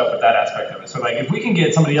just to keep up with that aspect of it. So, like, if we can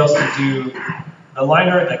get somebody else to do the line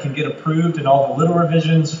art that can get approved and all the little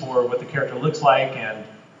revisions for what the character looks like and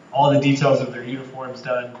all the details of their uniforms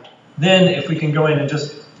done. Then if we can go in and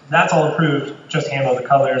that's all approved, just handle the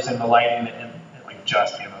colors and the lighting and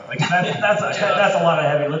that's a lot of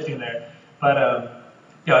heavy lifting there. But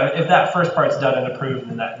if that first part's done and approved,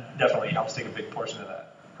 then that definitely helps take a big portion of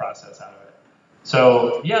that process out of it.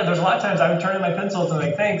 So yeah, there's a lot of times I would turn in my pencils and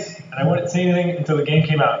like, thanks, and I wouldn't say anything until the game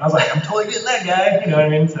came out. And I was like, I'm totally getting that guy, you know what I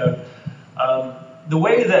mean? So the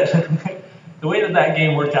way that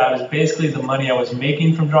game worked out is basically the money I was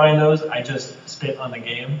making from drawing those, I just spent on the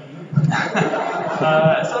game. So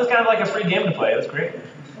it was kind of like a free game to play. It was great.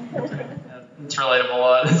 It's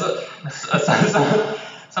relatable.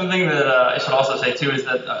 Something that I should also say too is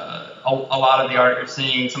that a lot of the art you're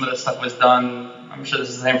seeing, some of this stuff was done, I'm sure this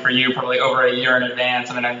is the same for you, probably over a year in advance.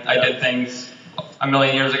 I mean, I did things a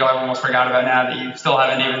million years ago I almost forgot about now that you still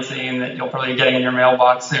haven't even seen, that you'll probably be getting in your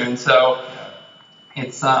mailbox soon. So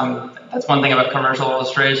it's that's one thing about commercial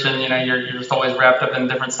illustration. You know, you're just always wrapped up in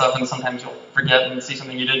different stuff, and sometimes you'll forget and see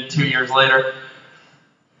something you did 2 years later.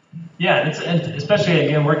 Yeah, and especially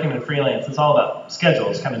again working in freelance, it's all about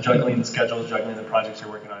schedules, kind of juggling the schedules, juggling the projects you're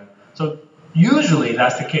working on. So usually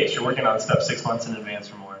that's the case. You're working on stuff 6 months in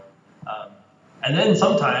advance or more, and then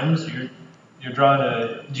sometimes you're drawing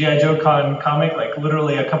a G.I. Joe Con comic like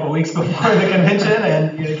literally a couple weeks before the convention,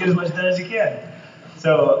 and you get as much done as you can.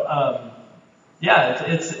 So yeah,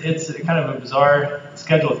 it's kind of a bizarre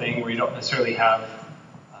schedule thing where you don't necessarily have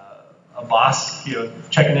a boss,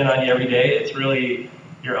 checking in on you every day. It's really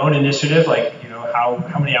your own initiative, like,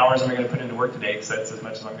 how many hours am I going to put into work today, because that's as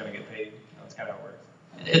much as I'm going to get paid. That's kind of how it works.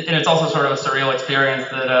 And it's also sort of a surreal experience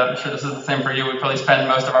that I'm sure this is the same for you. We probably spend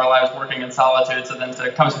most of our lives working in solitude, so then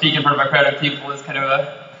to come speak in front of a crowd of people is kind of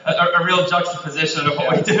a real juxtaposition of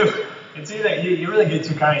what we do. It's either, you really get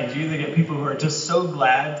two kinds. You either get people who are just so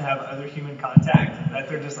glad to have other human contact that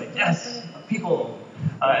they're just like, yes, people.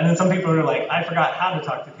 And then some people are like, I forgot how to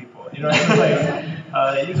talk to people. Usually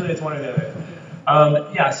it's one or the other.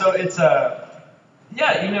 So it's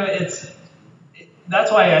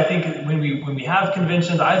that's why I think when we have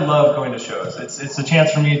conventions, I love going to shows. It's a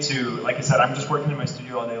chance for me to, like I said, I'm just working in my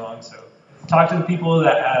studio all day long, so talk to the people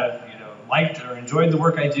that have liked or enjoyed the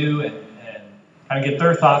work I do and kind of get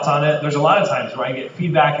their thoughts on it. There's a lot of times where I get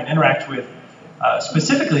feedback and interact with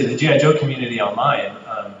specifically the G.I. Joe community online.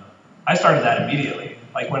 I started that immediately.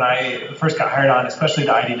 Like when I first got hired on, especially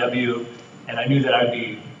to IDW, and I knew that I'd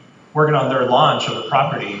be working on their launch of the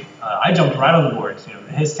property, I jumped right on the boards.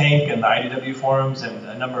 His Tank and the IDW forums and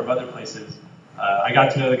a number of other places. I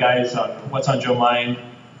got to know the guys on What's on Joe Mind,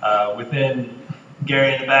 within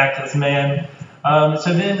Gary in the back, that's the man.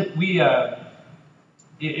 So then we, I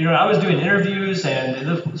was doing interviews, and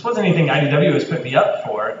this wasn't anything IDW was putting me up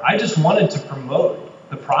for. I just wanted to promote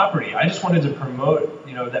the property. I just wanted to promote,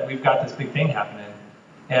 that we've got this big thing happening.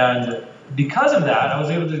 And because of that, I was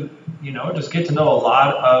able to, just get to know a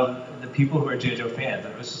lot of the people who are G.I. Joe fans.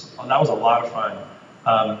 And that was a lot of fun.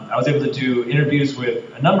 I was able to do interviews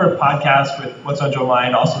with a number of podcasts with What's on Joe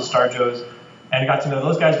Mind, also Star Joe's, and got to know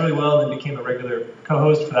those guys really well, and then became a regular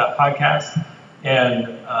co-host for that podcast.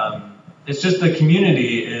 And it's just the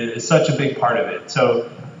community is such a big part of it. So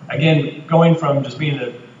again, going from just being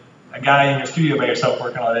a guy in your studio by yourself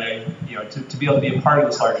working all day, to be able to be a part of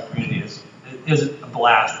this larger community is a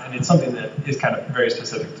blast, and it's something that is kind of very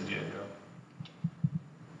specific to G.I.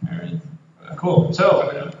 Joe. All right. Cool.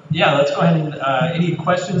 So, yeah, let's go ahead and any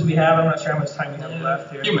questions we have. I'm not sure how much time we have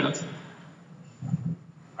left here. A few minutes.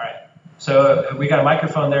 All right. So we got a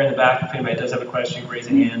microphone there in the back. If anybody does have a question, you can raise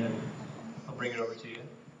a hand, and I'll bring it over to you.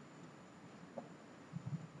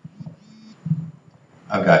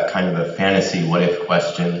 I've got kind of a fantasy what-if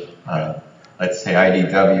question. Let's say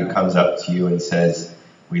IDW comes up to you and says,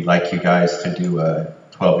 we'd like you guys to do a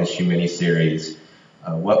 12-issue miniseries.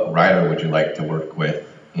 What writer would you like to work with,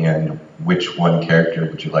 and which one character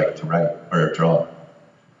would you like to write or draw?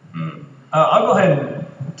 I'll go ahead and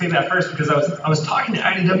take that first, because I was talking to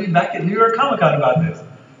IDW back at New York Comic Con about this.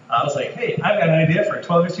 I was like, hey, I've got an idea for a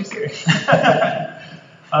 12-issue series.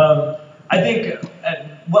 I think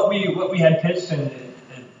what we had pitched, and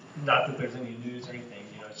not that there's any news or anything,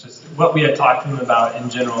 it's just what we had talked to them about in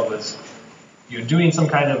general was doing some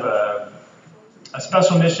kind of a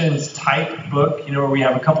special missions type book, where we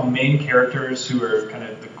have a couple main characters who are kind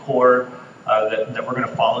of the core that we're going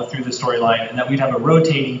to follow through the storyline, and that we'd have a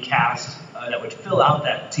rotating cast that would fill out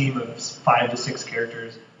that team of 5 to 6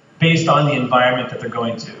 characters based on the environment that they're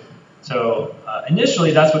going to. So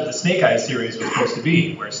initially, that's what the Snake Eyes series was supposed to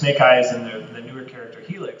be, where Snake Eyes and the newer character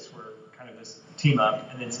Helix were kind of this team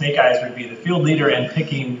up, and then Snake Eyes would be the field leader and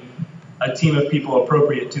picking a team of people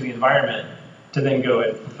appropriate to the environment to then go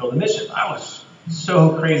and fulfill the mission. I was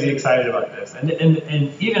so crazy excited about this. And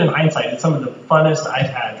even in hindsight, it's some of the funnest I've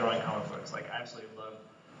had drawing comic books. Like, I absolutely love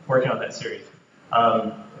working on that series.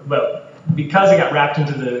 But because it got wrapped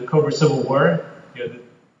into the Cobra Civil War,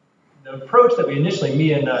 the approach that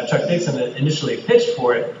me and Chuck Dixon initially pitched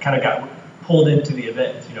for it kind of got pulled into the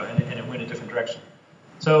event, and it went a different direction.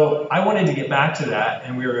 So I wanted to get back to that,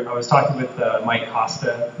 and I was talking with Mike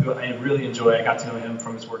Costa, who I really enjoy. I got to know him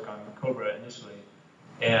from his work on Cobra initially,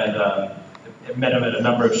 and met him at a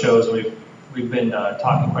number of shows. We've been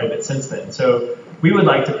talking quite a bit since then. So we would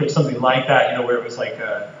like to pitch something like that, where it was like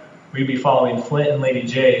we'd be following Flint and Lady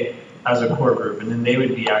J as a core group, and then they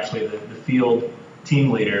would be actually the field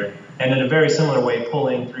team leader, and in a very similar way pull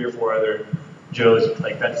in 3 or 4 other Joes.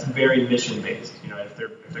 Like that's very mission based.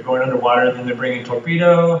 If they're going underwater, then they're bringing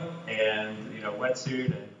torpedo and wetsuit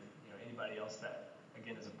and anybody else that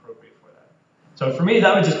again is appropriate for that. So for me,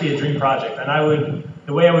 that would just be a dream project, and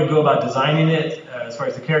the way I would go about designing it as far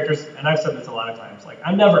as the characters, and I've said this a lot of times, like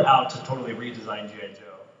I'm never out to totally redesign G.I.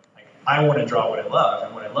 Joe. Like I want to draw what I love,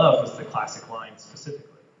 and what I love was the classic line specifically.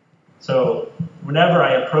 So whenever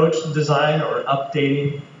I approach design or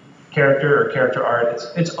updating character or character art,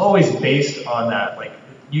 it's always based on that. Like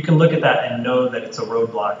you can look at that and know that it's a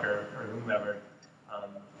roadblock or whomever.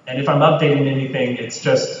 And if I'm updating anything, it's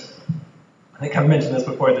just, I think I've mentioned this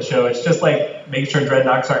before at the show, it's just like making sure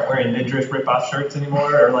dreadnoughts aren't wearing midriff rip-off shirts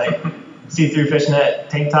anymore, or like see-through fishnet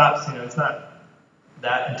tank tops. It's not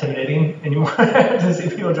that intimidating anymore to see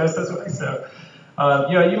people dressed this way. So,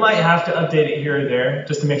 you might have to update it here or there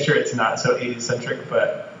just to make sure it's not so 80s centric.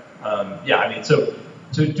 But so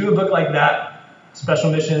to do a book like that,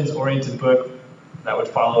 special missions oriented book that would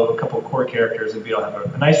follow a couple of core characters and be able to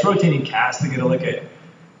have a nice rotating cast to get a look at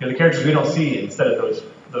the characters we don't see instead of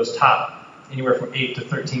those top anywhere from 8 to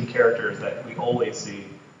 13 characters that we always see.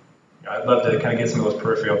 I'd love to kind of get some of those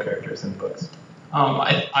peripheral characters in books.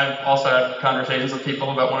 I've also had conversations with people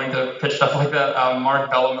about wanting to pitch stuff like that. Mark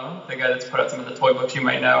Bellamo, the guy that's put out some of the toy books you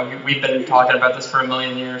might know, we've been talking about this for a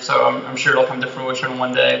million years, so I'm sure it'll come to fruition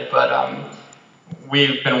one day. But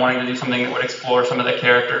we've been wanting to do something that would explore some of the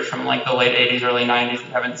characters from like the late 80s, early 90s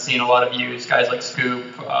that haven't seen a lot of use, guys like Scoop,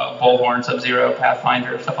 Bullhorn, Sub-Zero,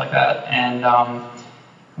 Pathfinder, stuff like that. And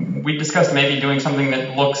we discussed maybe doing something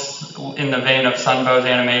that looks in the vein of Sunbow's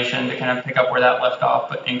animation to kind of pick up where that left off,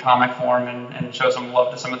 but in comic form and show some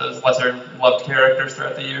love to some of those lesser loved characters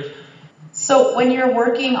throughout the years. So when you're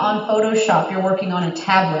working on Photoshop, you're working on a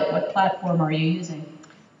tablet. What platform are you using?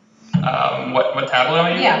 What tablet am I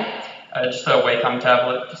using? Yeah. Just a Wacom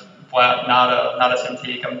tablet, just flat, not a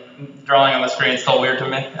Cintiq. I'm drawing on the screen, it's still weird to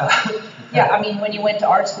me. Yeah, I mean, when you went to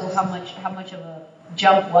art school, how much of a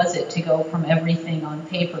jump was it to go from everything on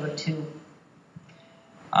paper to?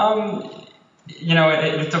 I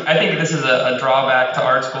think this is a drawback to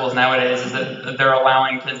art schools nowadays, is that they're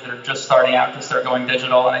allowing kids that are just starting out to start going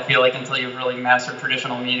digital, and I feel like until you've really mastered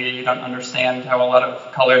traditional media, you don't understand how a lot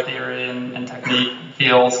of color theory and technique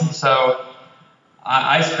feels. So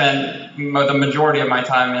I spent the majority of my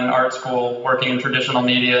time in art school working in traditional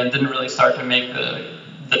media and didn't really start to make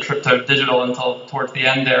the trip to digital until towards the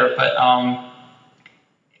end there. But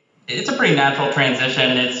it's a pretty natural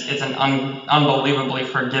transition. It's an unbelievably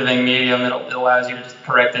forgiving medium. It allows you to just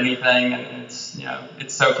correct anything, and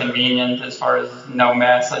it's so convenient as far as no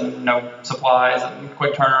mess and no supplies and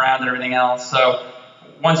quick turnaround and everything else. So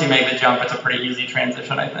once you make the jump, it's a pretty easy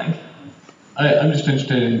transition, I think. I'm just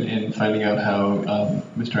interested in finding out how,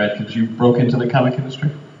 Mr. Atkins, you broke into the comic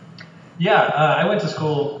industry. Yeah, I went to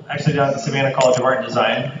school actually down at the Savannah College of Art and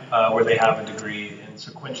Design, where they have a degree in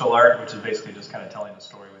sequential art, which is basically just kind of telling a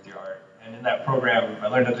story with your art. And in that program, I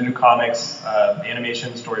learned how to do comics,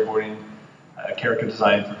 animation, storyboarding, character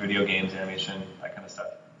design for video games, animation, that kind of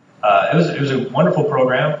stuff. It was a wonderful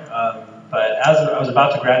program, but as I was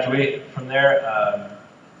about to graduate from there,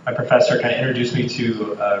 my professor kind of introduced me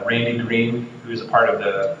to Randy Green, who's a part of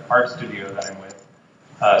the art studio that I'm with,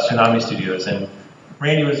 Tsunami Studios. And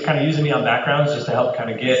Randy was kind of using me on backgrounds just to help kind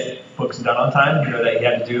of get books done on time, that he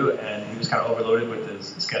had to do, and he was kind of overloaded with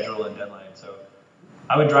his schedule and deadline. So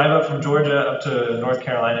I would drive up from Georgia up to North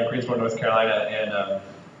Carolina, Greensboro, North Carolina,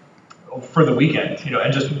 and for the weekend,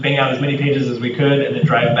 and just bang out as many pages as we could, and then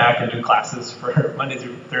drive back and do classes for Monday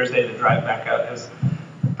through Thursday to drive back out. It was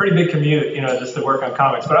a pretty big commute, just to work on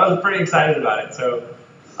comics, but I was pretty excited about it. So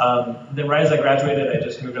then right as I graduated, I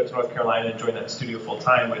just moved up to North Carolina and joined that studio full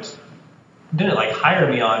time, which didn't hire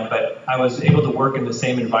me on, but I was able to work in the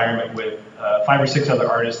same environment with 5 or 6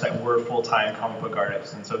 other artists that were full-time comic book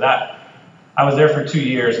artists. And so that I was there for 2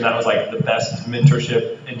 years, and that was the best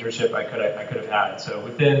internship I could have had. So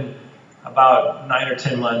within about 9 or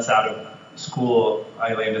 10 months out of school,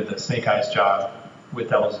 I landed the Snake Eyes job with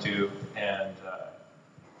Devil's Due, and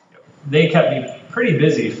they kept me pretty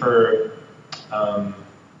busy for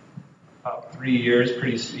about 3 years,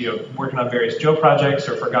 working on various Joe projects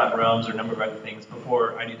or Forgotten Realms or a number of other things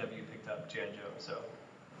before IDW picked So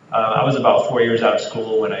I was about 4 years out of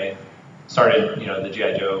school when I started, the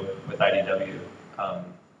G.I. Joe with IDW.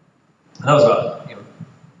 That was about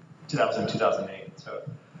 2000, 2008. So,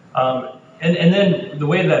 and then the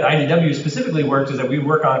way that IDW specifically worked is that we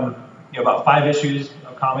work on about 5 issues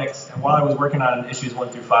of comics, and while I was working on issues 1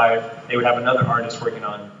 through 5, they would have another artist working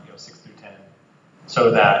on 6 through 10,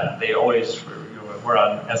 so that they always were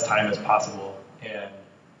on as time as possible. And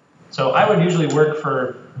so I would usually work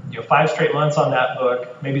for 5 straight months on that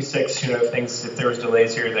book, maybe 6, if there was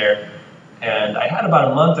delays here or there. And I had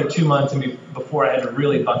about a month or 2 months before I had to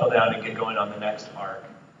really buckle down and get going on the next arc.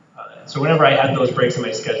 So whenever I had those breaks in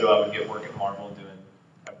my schedule, I would get work at Marvel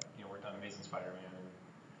worked on Amazing Spider-Man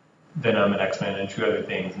and Venom and X-Men and 2 other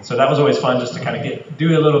things. And so that was always fun, just to kind of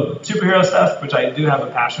do a little superhero stuff, which I do have a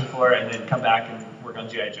passion for, and then come back and work on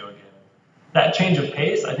G.I. Joe again. That change of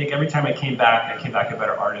pace, I think every time I came back a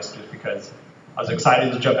better artist, just because I was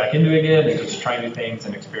excited to jump back into it again and just try new things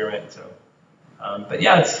and experiment. So, but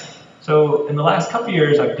yeah, so in the last couple of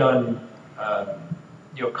years, I've done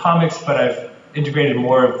comics, but I've integrated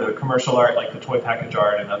more of the commercial art, like the toy package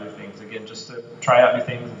art and other things, again, just to try out new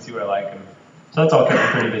things and see what I like. And so that's all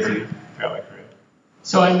kept me pretty busy throughout my career.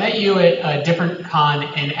 So I met you at a different con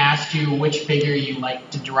and asked you which figure you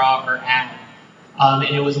liked to draw or add.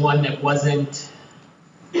 And it was one that wasn't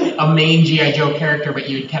a main G.I. Joe character, but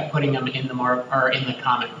you had kept putting him in the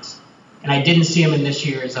comics. And I didn't see him in this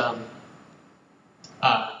year's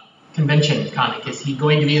convention comic. Is he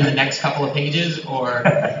going to be in the next couple of pages, or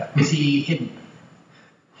is he hidden?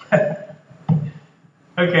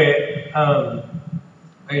 Okay. Are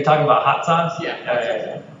you talking about hot sauce?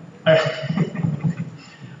 Yeah.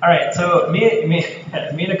 All right. So me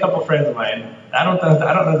and a couple friends of mine. I don't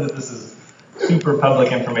know that this is super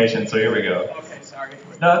public information. So here we go. Okay. Sorry.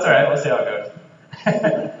 No, that's all right. We'll see how it goes.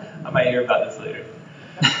 I might hear about this later.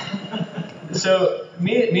 So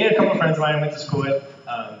me and a couple of friends of mine I went to school with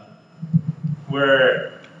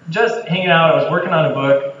were just hanging out. I was working on a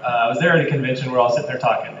book. I was there at a convention. We're all sitting there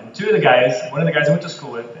talking. And one of the guys I went to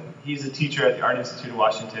school with, and he's a teacher at the Art Institute of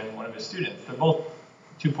Washington, one of his students. They're both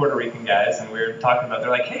 2 Puerto Rican guys, and we were talking about, they're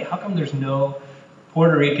like, hey, how come there's no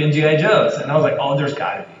Puerto Rican G.I. Joes? And I was like, oh, there's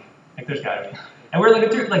gotta be. There's gotta be. And we're looking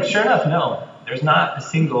through, sure enough, no, there's not a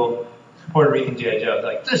single Puerto Rican G.I. Joe.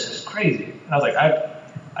 They're like, this is crazy. And I was like,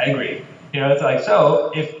 I agree. It's like,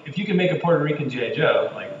 so if you can make a Puerto Rican G.I.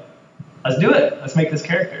 Joe, let's do it. Let's make this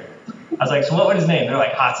character. I was like, so what would his name? They're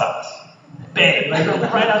like, Hot Sauce. Bang, right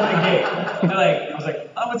out of the gate. I was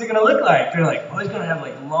like, oh, what's he gonna look like? They're like, oh, he's gonna have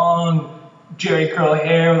long Jerry curl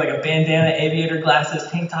hair with a bandana, aviator glasses,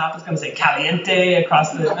 tank top. It's gonna say Caliente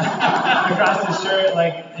across the shirt.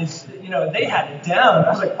 They had it down. I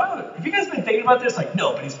was like, wow, have you guys been thinking about this?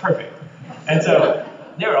 No, but he's perfect. And so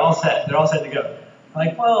they were all set. They're all set to go. I'm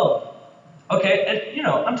like, well, okay, and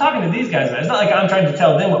I'm talking to these guys, man. It's not like I'm trying to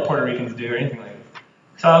tell them what Puerto Ricans do or anything like that.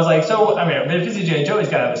 So I was like, but if he's a G.I. Joe, he's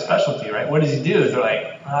got to have a specialty, right? What does he do? They're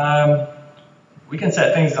like, we can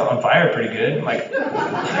set things on fire pretty good. I'm like,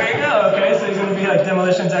 there you go, okay. So he's going to be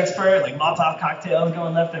demolitions expert, Molotov cocktails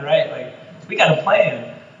going left and right. We got a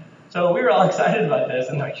plan. So we were all excited about this,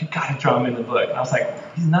 and they're like, you got to draw him in the book. And I was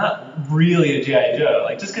like, he's not really a G.I. Joe.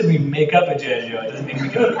 Just because we make up a G.I. Joe doesn't mean we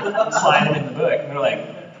can slide him in the book. And they're like,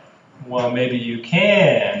 well, maybe you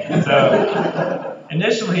can. So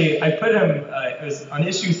initially, I put him, it was on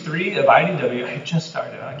issue 3 of IDW. I just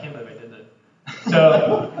started. I can't believe I did this.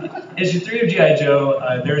 So issue 3 of G.I.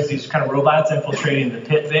 Joe, there's these kind of robots infiltrating the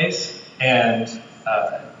pit base. And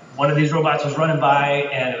one of these robots was running by,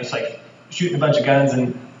 and it was shooting a bunch of guns.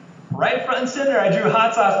 And right front and center, I drew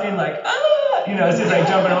Hot Sauce being like, ah, as he's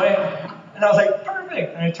jumping away. And I was like,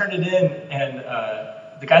 perfect. And I turned it in, and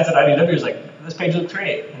the guys at IDW was like, this page looks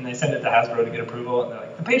great. And they sent it to Hasbro to get approval. And they're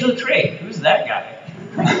like, the page looks great. Who's that guy?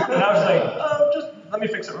 And I was like, oh, just let me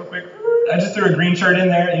fix it real quick. I just threw a green shirt in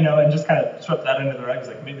there, and just kind of swept that under the rug. I was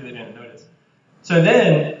like, maybe they didn't notice. So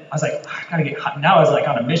then I was like, I gotta get hot. Now I was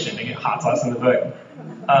on a mission to get Hot Sauce in the book.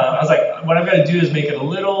 I was like, what I've got to do is make it a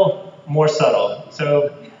little more subtle.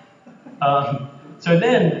 So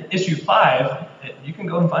then issue 5, you can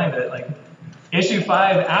go and find it. Issue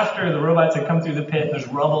 5, after the robots had come through the pit, there's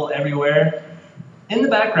rubble everywhere. In the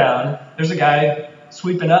background, there's a guy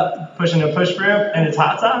sweeping up, pushing a push broom, and it's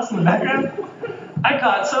Hot Sauce in the background. I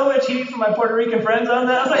caught so much heat from my Puerto Rican friends on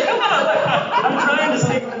that. I was like, come on, I'm trying to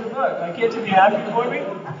stick to the book. Can't you be happy for me?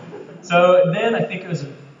 So then I think it was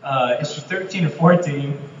issue 13 or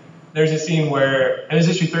 14. There's a scene where, it was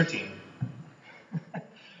issue 13.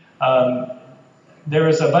 There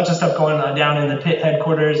was a bunch of stuff going on down in the pit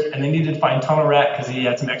headquarters, and they needed to find Tunnel Rat because he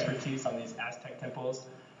had some expertise on these Aztec temples.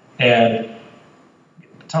 And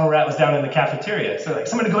Tunnel Rat was down in the cafeteria. So like,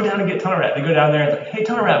 somebody go down and get Tunnel Rat. They go down there and like, hey,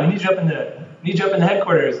 Tunnel Rat, we need you up in the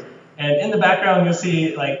headquarters. And in the background, you'll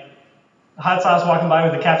see like Hot Sauce walking by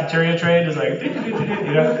with a cafeteria tray, just like,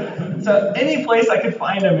 you know. So any place I could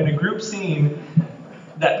find him in a group scene,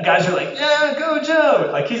 that guys are like, yeah, go Joe.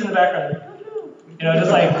 Like he's in the background, like, go Joe. You know,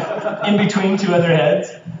 just like in between two other heads.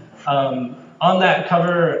 On that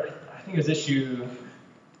cover, I think it was issue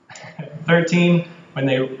 13 when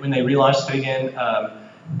they relaunched it again.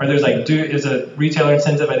 Where there's like there's a retailer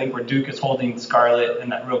incentive, I think, where Duke is holding Scarlet in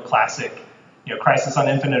that real classic, you know, Crisis on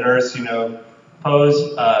Infinite Earths, you know, pose,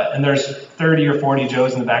 and there's 30 or 40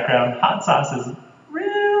 Joes in the background. Hot Sauce is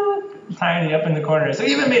real tiny up in the corner. So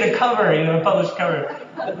he even made a cover, you know, a published cover.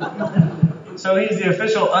 So he's the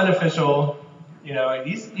official, unofficial, you know,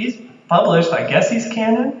 he's published. I guess he's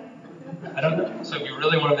canon. I don't know. So if you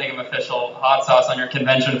really want to make him official, Hot Sauce on your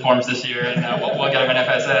convention forms this year, and we'll get him an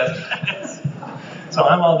FSS. So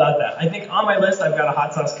I'm all about that. I think on my list I've got a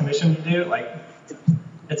Hot Sauce commission to do. Like,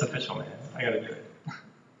 it's official, man. I gotta do it.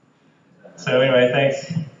 So anyway,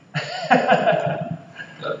 thanks.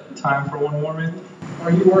 Time for one more, maybe?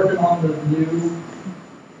 Are you working on the new,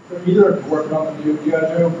 or either of you working on the new G.I.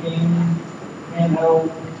 Joe game, handheld,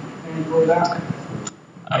 and for that?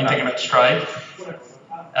 Are you thinking about Strike?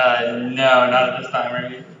 No, not at this time, are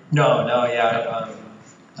you? No, yeah.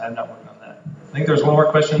 I'm not working on that. I think there's one more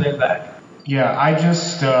question in the back. Yeah, I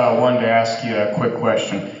just wanted to ask you a quick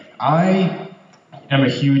question. I am a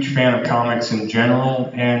huge fan of comics in general,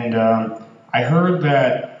 and I heard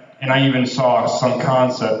that, and I even saw some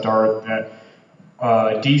concept art that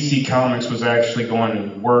DC Comics was actually going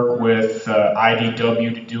to work with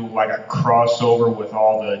IDW to do like a crossover with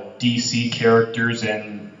all the DC characters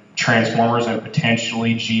and Transformers and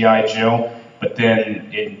potentially G.I. Joe, but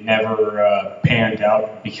then it never panned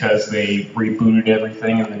out because they rebooted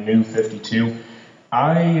everything in the New 52.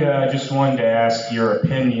 I just wanted to ask your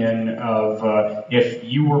opinion of if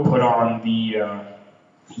you were put on the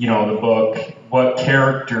the book, what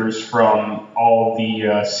characters from all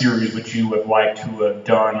the series would you have liked to have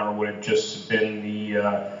done, or would it just been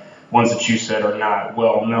the ones that you said are not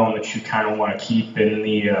well known that you kind of want to keep in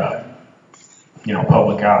the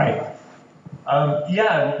public eye?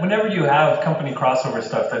 Whenever you have company crossover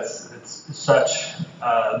stuff, it's such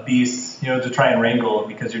beasts, to try and wrangle,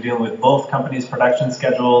 because you're dealing with both companies' production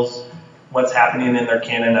schedules, what's happening in their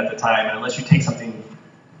canon at the time, and unless you take something,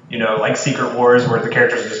 like Secret Wars, where the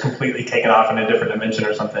characters are just completely taken off in a different dimension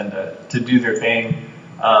or something to do their thing,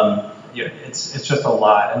 it's just a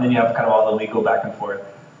lot, and then you have kind of all the legal back and forth.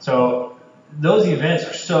 So those events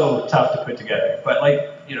are so tough to put together. But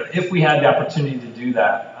if we had the opportunity to do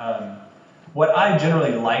that, what I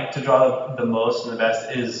generally like to draw the most and the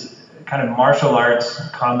best is kind of martial arts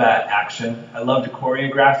combat action. I love to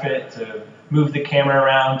choreograph it, to move the camera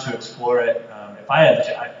around, to explore it. If I had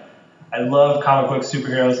the I love comic book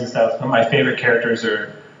superheroes and stuff. Some of my favorite characters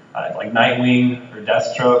are like Nightwing or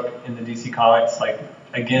Deathstroke in the DC comics.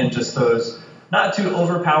 Again, just those, not too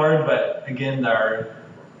overpowered, but again, they're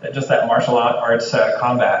just that martial arts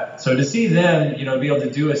combat. So to see them, be able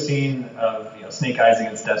to do a scene of Snake Eyes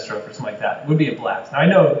against Deathstroke or something like that would be a blast. Now I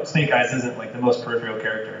know Snake Eyes isn't like the most peripheral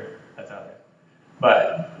character that's out there,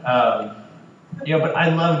 but but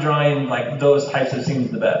I love drawing like those types of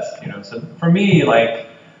scenes the best. So for me, like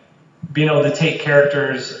being able to take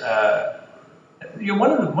characters.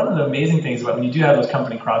 One of the amazing things about when you do have those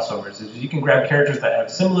company crossovers is you can grab characters that have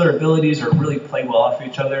similar abilities or really play well off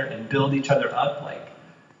each other and build each other up.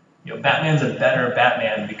 Batman's a better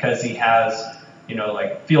Batman because he has,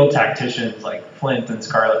 like field tacticians like Flint and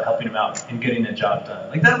Scarlet helping him out and getting the job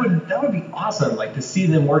done. That would be awesome. To see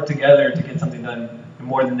them work together to get something done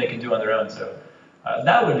more than they can do on their own. So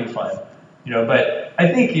that would be fun. But I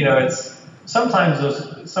think it's sometimes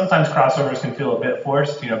crossovers can feel a bit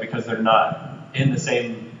forced. Because they're not in the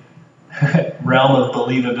same realm of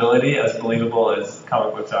believability as believable as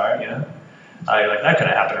comic books are. That could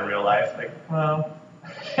have happened in real life.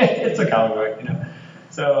 It's a comic book,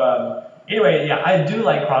 So anyway, yeah, I do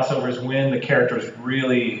like crossovers when the characters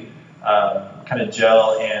really kind of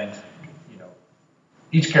gel, and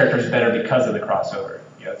each character is better because of the crossover.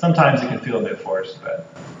 Sometimes it can feel a bit forced, but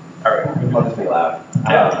all right. I'll just be loud.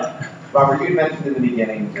 Yeah. Robert, you mentioned in the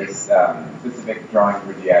beginning this specific drawing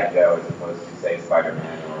for G.I. Joe as opposed to, say,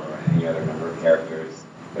 Spider-Man or any other number of characters.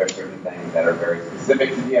 There are certain things that are very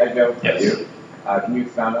specific to G.I. Joe for you. Can you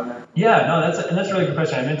expound on that? Yeah, no, that's a really good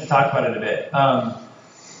question. I meant to talk about it a bit.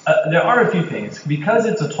 There are a few things. Because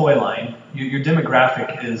it's a toy line, your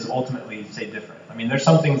demographic is ultimately, say, different. I mean, there's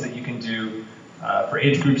some things that you can do for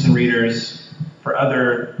age groups and readers, for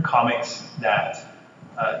other comics that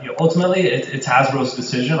ultimately it's Hasbro's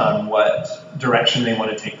decision on what direction they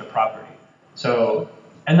want to take the property. So,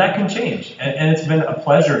 and that can change. And it's been a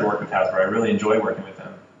pleasure to work with Hasbro. I really enjoy working with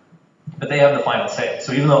them. But they have the final say.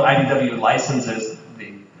 So even though IDW licenses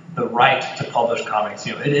the right to publish comics,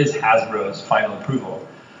 it is Hasbro's final approval.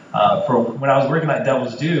 For when I was working at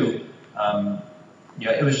Devil's Due,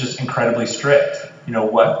 it was just incredibly strict.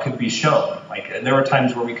 What could be shown. Like there were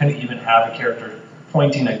times where we couldn't even have a character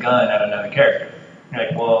pointing a gun at another character. You're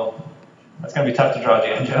like, well, that's gonna be tough to draw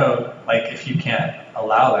G.I. Joe. Like if you can't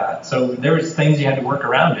allow that. So there was things you had to work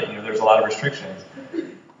around it. There's a lot of restrictions.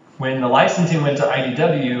 When the licensing went to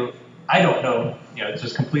IDW, I don't know. It's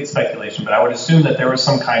just complete speculation, but I would assume that there was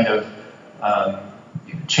some kind of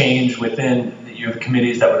change within the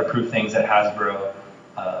committees that would approve things at Hasbro.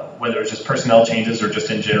 Whether it was just personnel changes or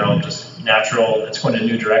just in general, just natural, it's going in a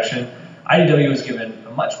new direction. IDW was given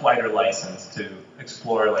a much wider license to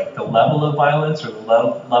explore like the level of violence or the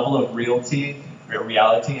level of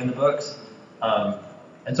reality in the books.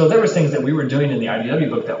 And so there was things that we were doing in the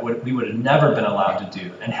IDW book that we would have never been allowed to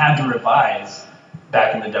do and had to revise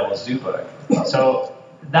back in the Devil's Due book. So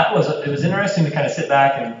it was interesting to kind of sit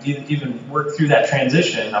back and even work through that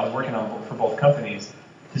transition. I was working on for both companies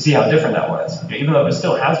to see how different that was. Even though it was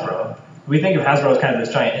still Hasbro, we think of Hasbro as kind of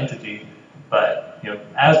this giant entity, but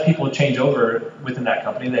as people change over within that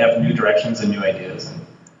company, they have new directions and new ideas and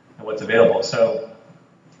what's available. So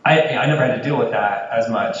I never had to deal with that as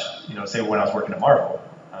much, say when I was working at Marvel.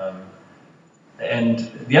 And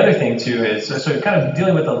the other thing too is so kind of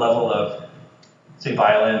dealing with the level of say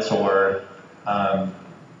violence or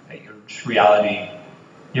reality.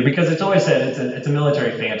 Because it's always said it's a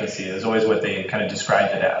military fantasy is always what they kind of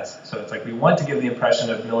described it as. So it's like we want to give the impression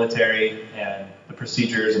of military and the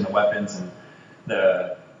procedures and the weapons and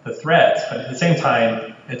the threats, but at the same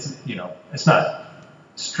time it's not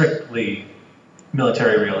strictly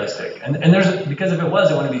military realistic. And there's because if it was,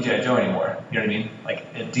 it wouldn't be G.I. Joe anymore. You know what I mean? Like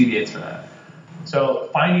it deviates from that. So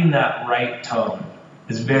finding that right tone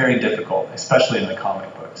is very difficult, especially in the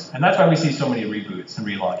comic books. And that's why we see so many reboots and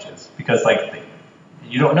relaunches because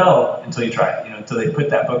you don't know until you try it, until they put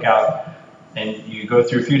that book out and you go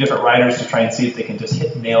through a few different writers to try and see if they can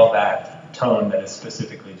just nail that tone that is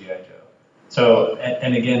specifically G.I. Joe. So,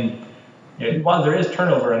 and again, while there is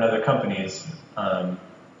turnover in other companies, I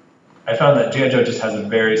found that G.I. Joe just has a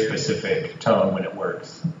very specific tone when it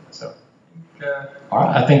works. So, all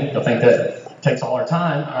right, I think that takes all our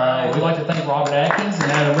time. We'd like to thank Robert Atkins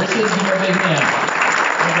and Adam Riches. Give them a big hand.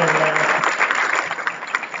 Thank you, everybody.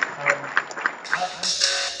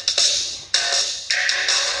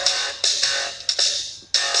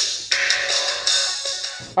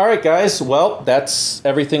 All right, guys. Well, that's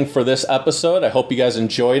everything for this episode. I hope you guys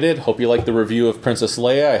enjoyed it. Hope you liked the review of Princess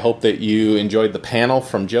Leia. I hope that you enjoyed the panel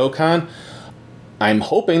from JoeCon. I'm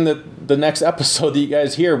hoping that the next episode that you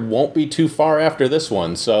guys hear won't be too far after this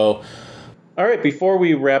one. So, all right, before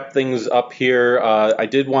we wrap things up here, I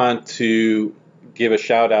did want to give a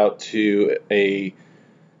shout out to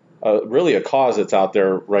really a cause that's out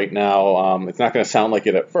there right now. It's not going to sound like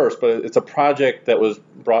it at first, but it's a project that was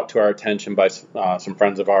brought to our attention by some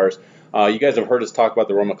friends of ours. You guys have heard us talk about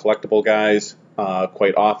the Roma Collectible guys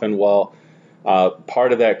quite often. Well,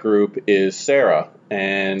 part of that group is Sarah.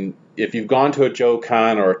 And if you've gone to a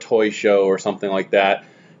JoeCon or a toy show or something like that,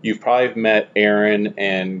 you've probably met Aaron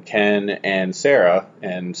and Ken and Sarah.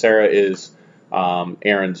 And Sarah is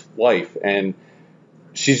Aaron's wife. And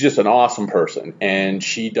she's just an awesome person, and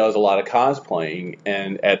she does a lot of cosplaying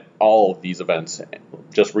and at all of these events.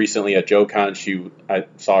 Just recently at JoeCon, I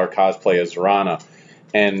saw her cosplay as Zorana,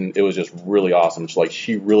 and it was just really awesome.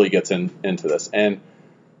 She really gets into this. And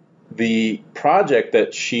the project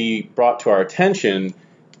that she brought to our attention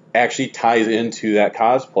actually ties into that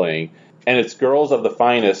cosplaying, and it's Girls of the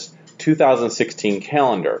Finest 2016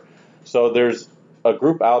 calendar. So there's a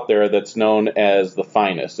group out there that's known as the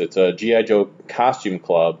Finest. It's a G.I. Joe costume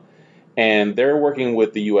club, and they're working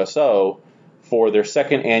with the USO for their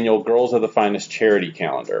second annual Girls of the Finest charity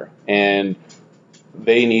calendar, and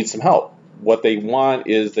they need some help. What they want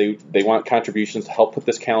is they want contributions to help put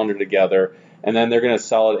this calendar together, and then they're going to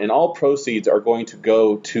sell it, and all proceeds are going to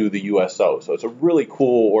go to the USO. So it's a really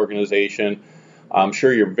cool organization. I'm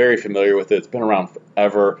sure you're very familiar with it. It's been around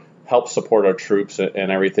forever. Help support our troops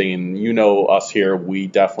and everything. And us here, we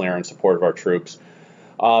definitely are in support of our troops.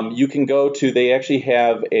 You can go to, they actually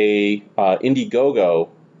have a Indiegogo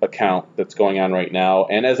account that's going on right now.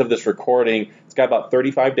 And as of this recording, it's got about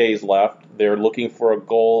 35 days left. They're looking for a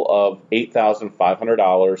goal of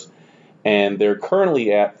 $8,500. And they're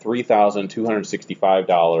currently at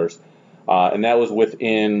 $3,265. And that was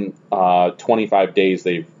within 25 days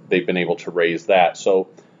they've they've been able to raise that. So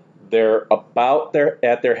they're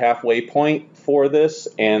at their halfway point for this,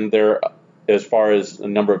 and they're, as far as the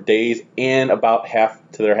number of days, and about half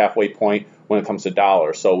to their halfway point when it comes to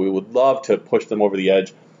dollars. So we would love to push them over the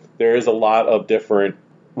edge. There is a lot of different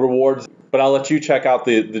rewards, but I'll let you check out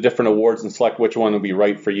the different awards and select which one will be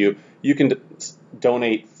right for you. You can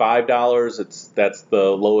donate $5. That's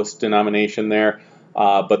the lowest denomination there,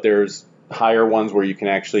 but there's higher ones where you can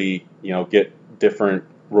actually get different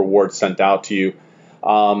rewards sent out to you.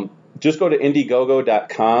 Just go to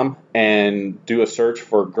Indiegogo.com and do a search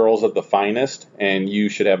for Girls of the Finest, and you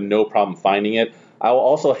should have no problem finding it. I will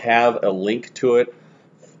also have a link to it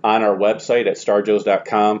on our website at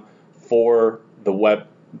starjoes.com for the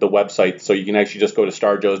website, so you can actually just go to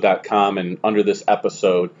starjoes.com, and under this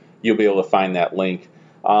episode, you'll be able to find that link.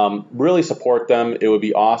 Really support them. It would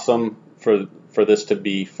be awesome for this to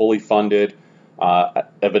be fully funded.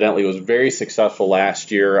 Evidently, it was very successful last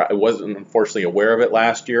year. I wasn't unfortunately aware of it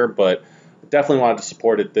last year, but definitely wanted to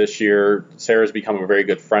support it this year. Sarah's become a very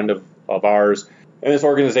good friend of ours, and this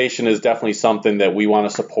organization is definitely something that we want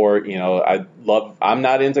to support. I'm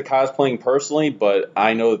not into cosplaying personally, but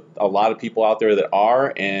I know a lot of people out there that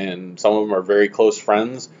are, and some of them are very close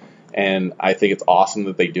friends, and I think it's awesome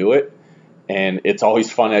that they do it. And it's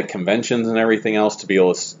always fun at conventions and everything else to be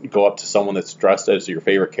able to go up to someone that's dressed as your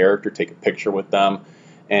favorite character, take a picture with them,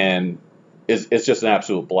 and it's just an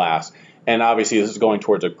absolute blast. And obviously, this is going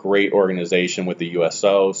towards a great organization with the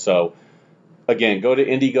USO. So, again, go to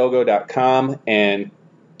Indiegogo.com and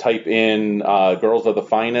type in Girls of the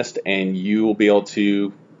Finest, and you will be able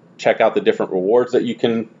to check out the different rewards that you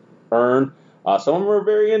can earn. Some of them are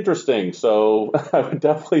very interesting, so I would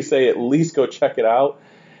definitely say at least go check it out.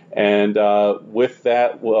 And with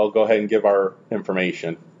that, we'll go ahead and give our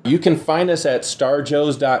information. You can find us at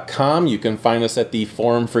starjoes.com. You can find us at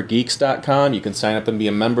theforumforgeeks.com. You can sign up and be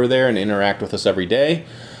a member there and interact with us every day,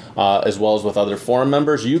 as well as with other forum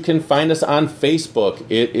members. You can find us on Facebook.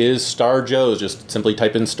 It is Star Joes. Just simply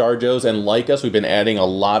type in Star Joes and like us. We've been adding a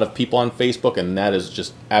lot of people on Facebook, and that is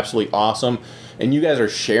just absolutely awesome. And you guys are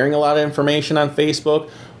sharing a lot of information on Facebook,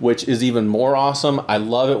 which is even more awesome. I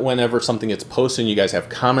love it whenever something gets posted and you guys have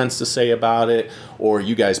comments to say about it, or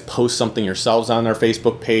you guys post something yourselves on our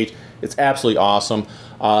Facebook page. It's absolutely awesome.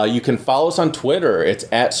 You can follow us on Twitter. It's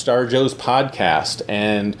at Star Joes Podcast,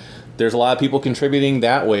 and there's a lot of people contributing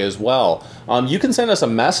that way as well. You can send us a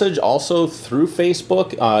message also through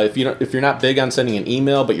Facebook. If you're not big on sending an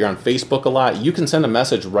email, but you're on Facebook a lot, you can send a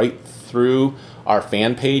message right through our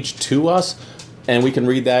fan page to us, and we can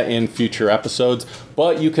read that in future episodes.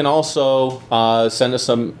 But you can also send us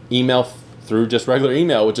some email through just regular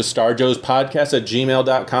email, which is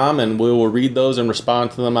starjoespodcast@gmail.com, and we will read those and respond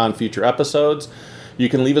to them on future episodes. You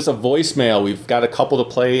can leave us a voicemail. We've got a couple to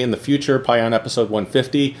play in the future, probably on episode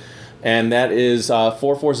 150, and that is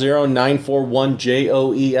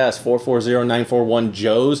 440-941-JOES,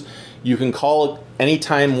 440-941-JOES. You can call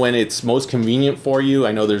anytime when it's most convenient for you.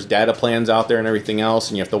 I know there's data plans out there and everything else,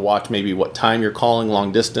 and you have to watch maybe what time you're calling,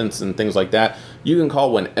 long distance and things like that. You can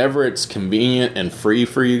call whenever it's convenient and free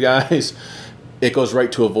for you guys. It goes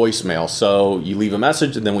right to a voicemail. So you leave a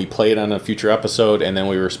message, and then we play it on a future episode, and then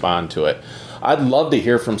we respond to it. I'd love to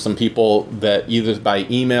hear from some people that either by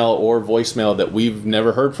email or voicemail that we've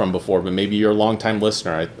never heard from before, but maybe you're a longtime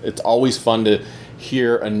listener. It's always fun to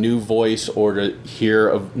hear a new voice or to hear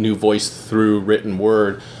a new voice through written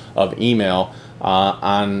word of email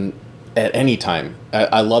at any time.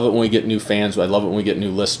 I love it when we get new fans. I love it when we get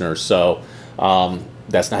new listeners. So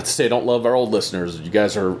that's not to say I don't love our old listeners. You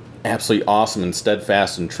guys are absolutely awesome and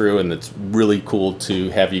steadfast and true, and it's really cool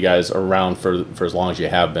to have you guys around for as long as you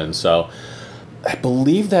have been. So I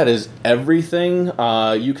believe that is everything.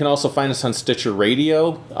 You can also find us on Stitcher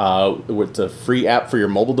Radio. It's a free app for your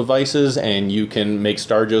mobile devices, and you can make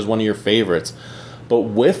Star Joes one of your favorites. But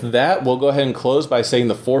with that, we'll go ahead and close by saying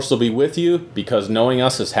the Force will be with you, because knowing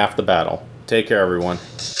us is half the battle. Take care, everyone.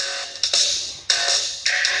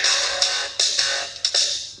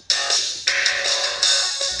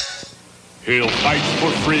 He'll fight for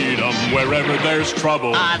freedom wherever there's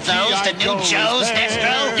trouble. Are those the new Joes,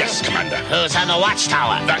 Destro? Yes, Commander. Who's on the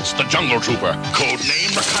watchtower? That's the Jungle Trooper.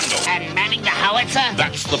 Codename Rakundo. And manning the howitzer?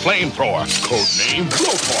 That's the Flamethrower. Codename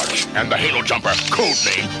Blowtorch. And the Halo Jumper.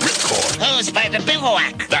 Codename Ripcord. Who's by the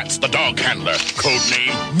bivouac? That's the Dog Handler.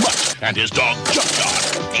 Codename Mutt. And his dog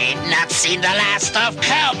Junkyard. They've not seen the last of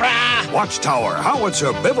Cobra. Watchtower,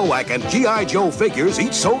 Howitzer, Bivouac, and G.I. Joe figures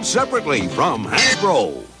each sold separately from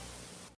Hasbro.